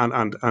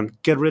 and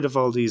get rid of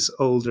all these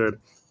older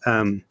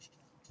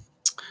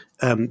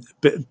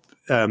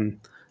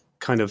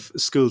kind of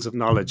schools of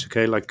knowledge,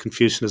 okay, like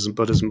Confucianism,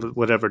 Buddhism,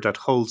 whatever, that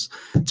holds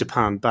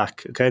Japan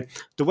back, okay.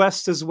 The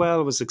West as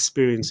well was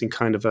experiencing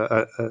kind of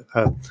a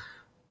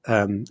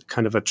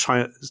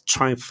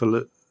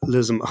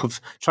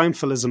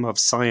triumphalism of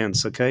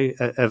science, okay.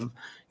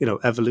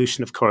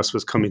 Evolution, of course,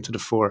 was coming to the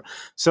fore.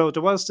 So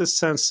there was this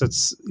sense that,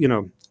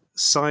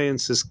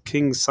 science is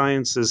king,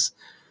 science is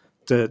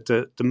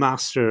the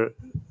master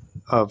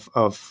of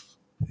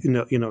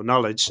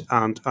knowledge,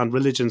 and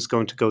religion's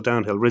going to go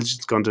downhill.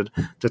 Religion's going to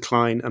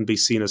decline and be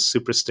seen as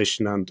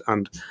superstition,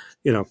 and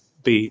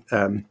be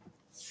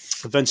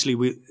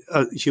eventually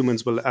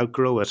humans will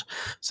outgrow it.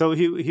 So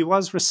he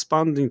was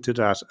responding to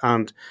that,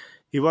 and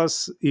he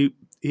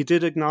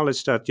did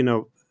acknowledge that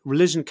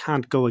religion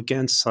can't go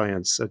against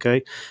science.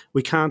 Okay,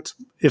 we can't,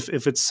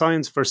 if it's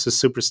science versus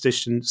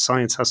superstition,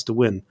 science has to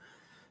win.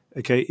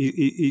 Okay,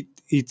 he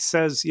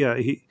says,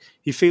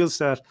 he feels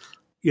that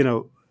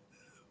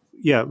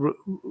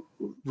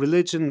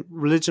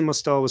religion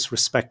must always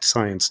respect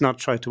science, not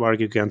try to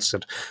argue against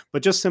it,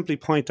 but just simply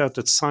point out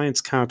that science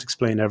can't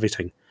explain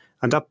everything,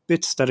 and that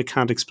bits that it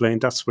can't explain,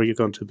 that's where you're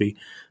going to be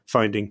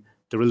finding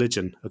the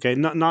religion. Okay,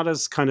 not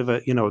as kind of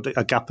a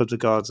gap of the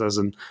gods, as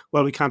in,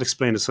 well, we can't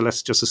explain it, so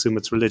let's just assume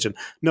it's religion.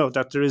 No,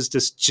 that there is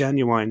this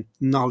genuine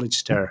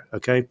knowledge there.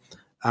 Okay.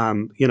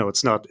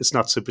 It's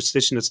not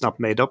superstition. It's not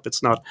made up.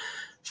 It's not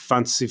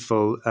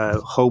fanciful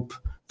hope.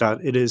 That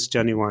it is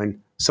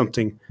genuine,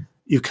 something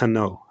you can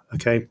know.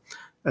 Okay.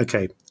 That's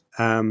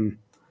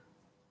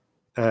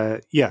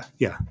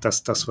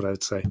what I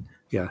would say.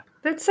 Yeah.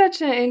 That's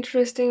such an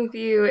interesting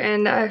view,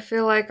 and I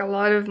feel like a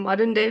lot of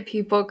modern day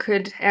people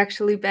could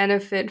actually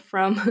benefit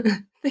from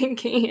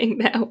thinking in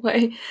that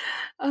way.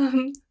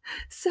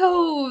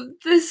 So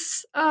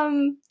this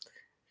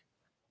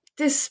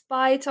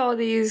despite all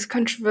these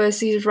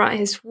controversies around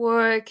his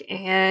work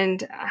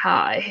and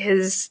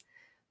his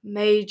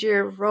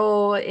major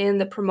role in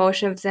the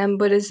promotion of Zen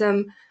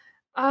Buddhism,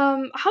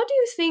 how do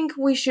you think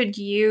we should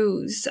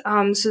use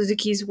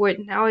Suzuki's work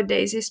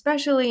nowadays,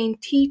 especially in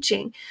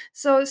teaching?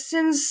 So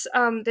since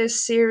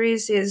this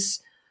series is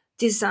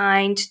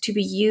designed to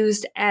be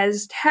used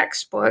as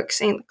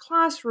textbooks in the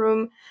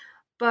classroom,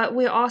 but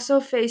we're also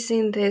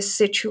facing this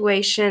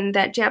situation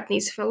that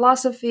Japanese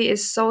philosophy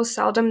is so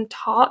seldom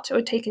taught or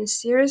taken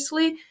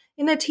seriously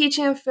in the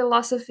teaching of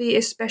philosophy,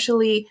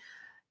 especially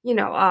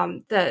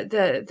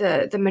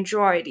the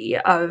majority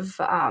of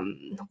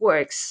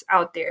works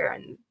out there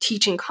and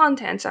teaching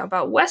contents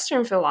about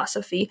Western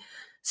philosophy.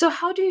 So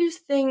how do you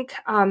think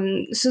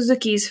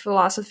Suzuki's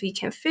philosophy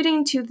can fit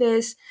into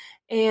this,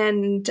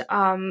 and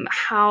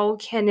how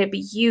can it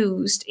be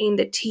used in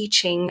the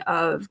teaching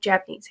of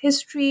Japanese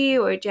history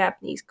or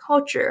Japanese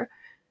culture?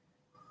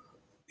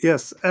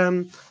 Yes.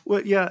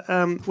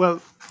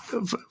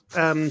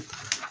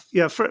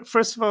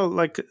 First of all,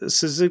 like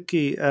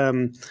Suzuki,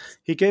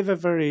 he gave a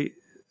very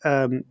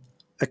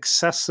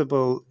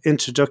accessible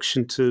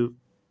introduction to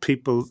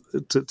people,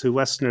 to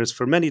Westerners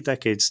for many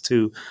decades,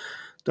 to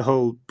the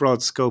whole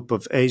broad scope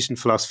of Asian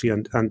philosophy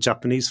and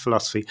Japanese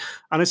philosophy.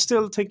 And I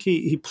still think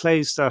he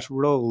plays that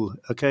role.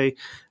 Okay.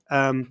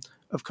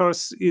 Of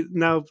course,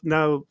 now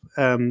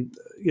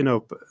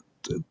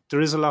there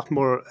is a lot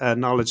more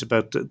knowledge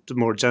about the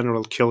more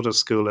general Kyoto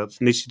school of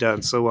Nishida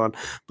and so on,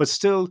 but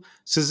still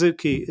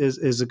Suzuki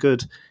is a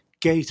good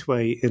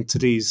gateway into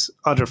these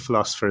other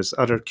philosophers,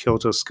 other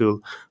Kyoto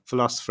school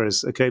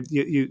philosophers. Okay,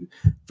 you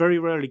very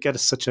rarely get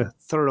such a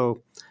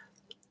thorough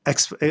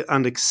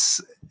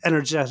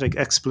energetic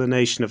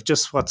explanation of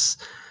just what's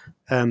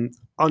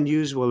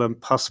unusual and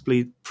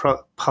possibly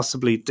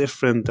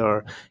different,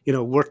 or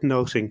worth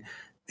noting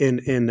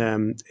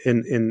in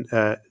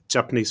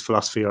Japanese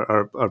philosophy,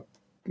 or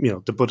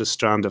the Buddhist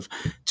strand of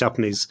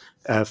Japanese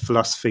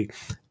philosophy.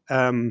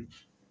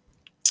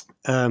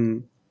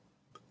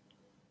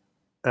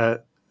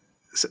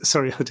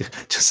 Sorry,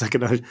 just a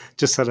second. I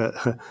just had there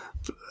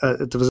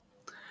was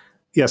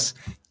yes,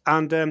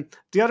 and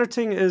the other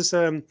thing is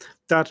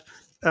that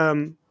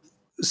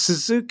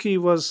Suzuki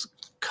was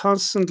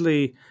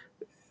constantly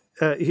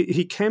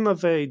he came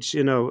of age,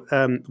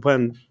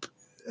 when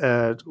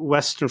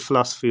Western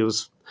philosophy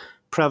was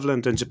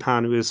prevalent in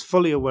Japan. He was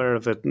fully aware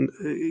of it. And,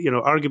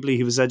 arguably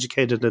he was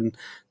educated in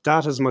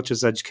that as much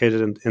as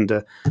educated in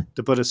the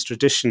Buddhist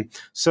tradition.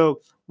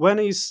 So when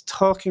he's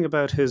talking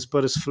about his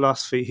Buddhist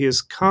philosophy, he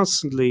is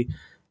constantly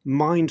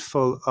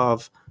mindful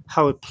of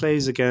how it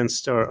plays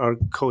against or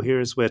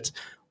coheres with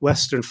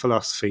Western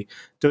philosophy.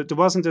 There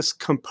wasn't this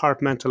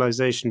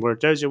compartmentalization where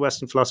there's your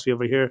Western philosophy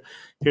over here,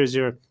 here's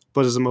your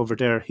Buddhism over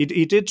there. He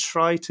did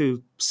try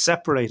to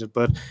separate it,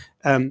 but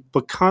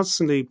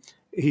constantly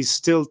he's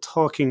still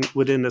talking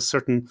within a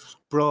certain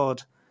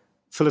broad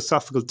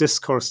philosophical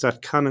discourse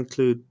that can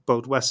include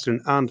both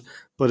Western and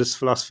Buddhist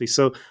philosophy.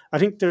 So I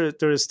think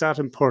there is that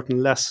important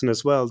lesson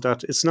as well,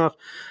 that it's not,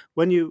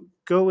 when you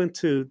go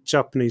into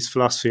Japanese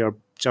philosophy or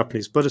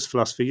Japanese Buddhist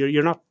philosophy,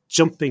 you're not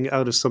jumping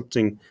out of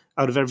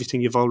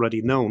everything you've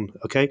already known.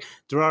 Okay,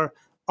 there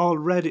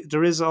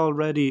is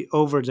already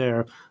over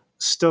there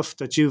stuff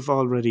that you've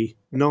already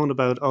known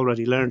about,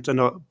 already learned, and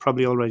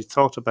probably already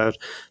thought about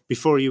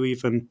before you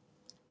even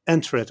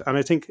enter it. And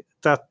I think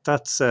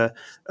that's a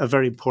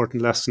very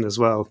important lesson as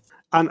well.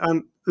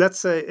 And let's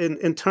say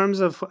in terms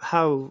of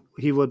how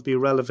he would be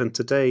relevant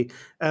today,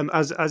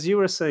 as you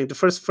were saying, the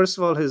first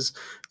of all, his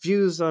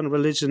views on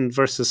religion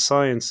versus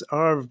science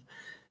are,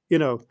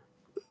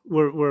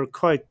 were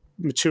quite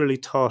maturely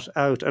thought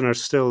out and are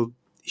still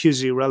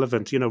hugely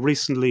relevant.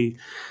 Recently,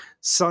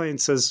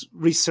 science has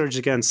resurged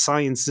against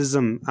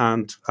sciencism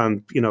and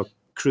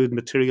crude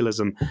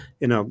materialism.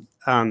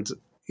 And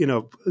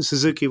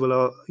Suzuki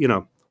will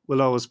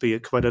always be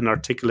quite an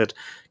articulate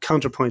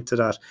counterpoint to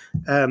that.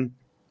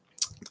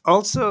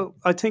 Also,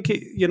 I think,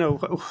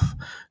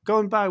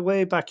 going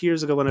way back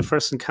years ago when I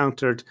first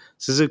encountered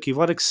Suzuki,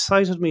 what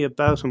excited me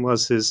about him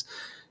was his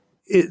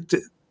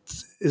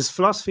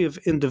philosophy of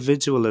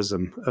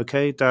individualism,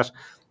 okay? That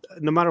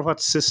no matter what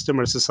system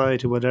or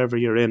society, whatever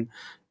you're in,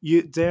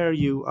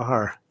 you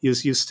are.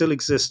 You still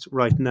exist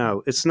right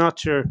now. It's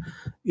not your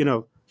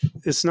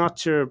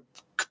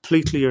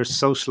completely your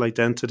social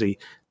identity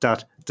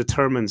that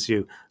determines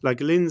you. Like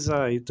Lin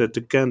Zai,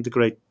 the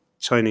great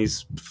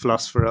Chinese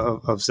philosopher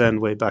of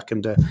Zen way back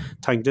in the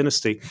Tang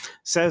Dynasty,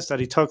 says that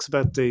he talks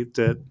about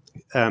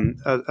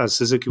as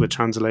Suzuki would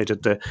translate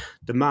it, the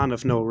man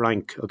of no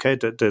rank, okay,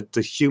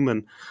 the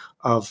human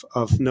of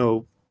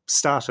no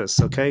status,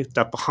 okay,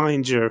 that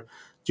behind your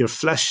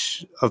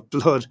flesh of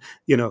blood,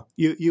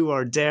 you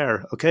are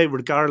there, okay,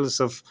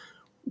 regardless of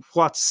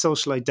what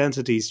social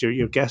identities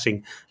you're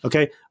getting,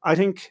 okay. I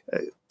think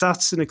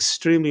that's an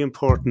extremely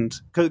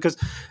important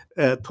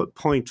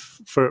point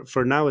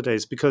for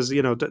nowadays, because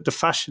the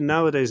fashion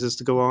nowadays is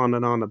to go on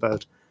and on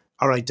about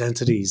our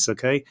identities,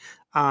 okay,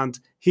 and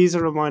he's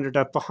a reminder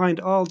that behind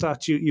all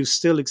that you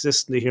still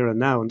exist in the here and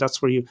now, and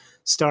that's where you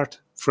start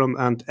from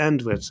and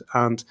end with,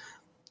 and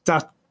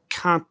that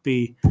can't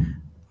be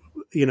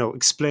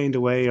explained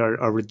away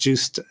or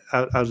reduced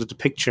out of the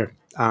picture.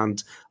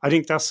 And I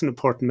think that's an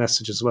important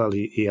message as well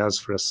he has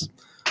for us.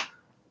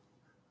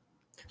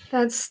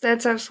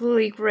 That's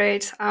absolutely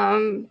great.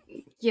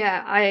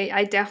 Yeah,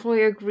 I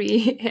definitely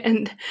agree,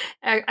 and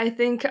I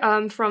think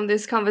from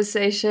this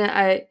conversation,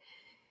 I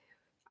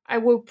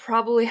will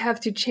probably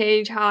have to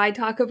change how I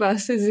talk about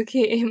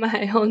Suzuki in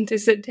my own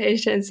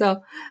dissertation.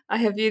 So I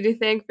have you to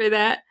thank for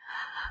that.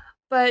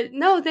 But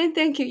no,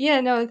 thank you.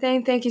 Yeah, no,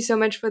 thank you so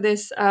much for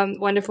this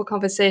wonderful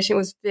conversation. It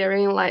was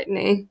very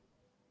enlightening.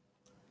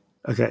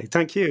 Okay,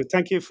 thank you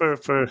for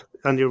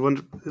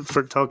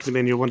talking to me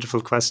and your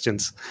wonderful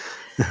questions.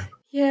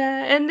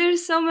 Yeah, and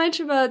there's so much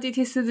about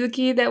DT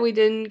Suzuki that we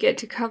didn't get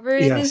to cover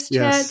in this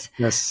chat.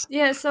 Yes.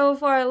 Yeah, so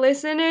for our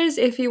listeners,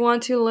 if you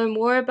want to learn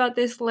more about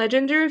this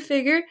legendary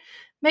figure,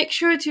 make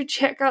sure to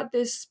check out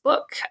this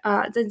book,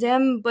 The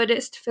Zen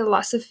Buddhist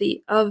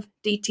Philosophy of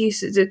DT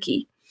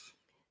Suzuki.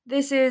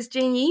 This is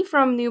Jin Yi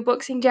from New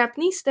Books in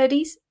Japanese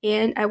Studies,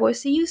 and I will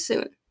see you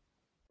soon.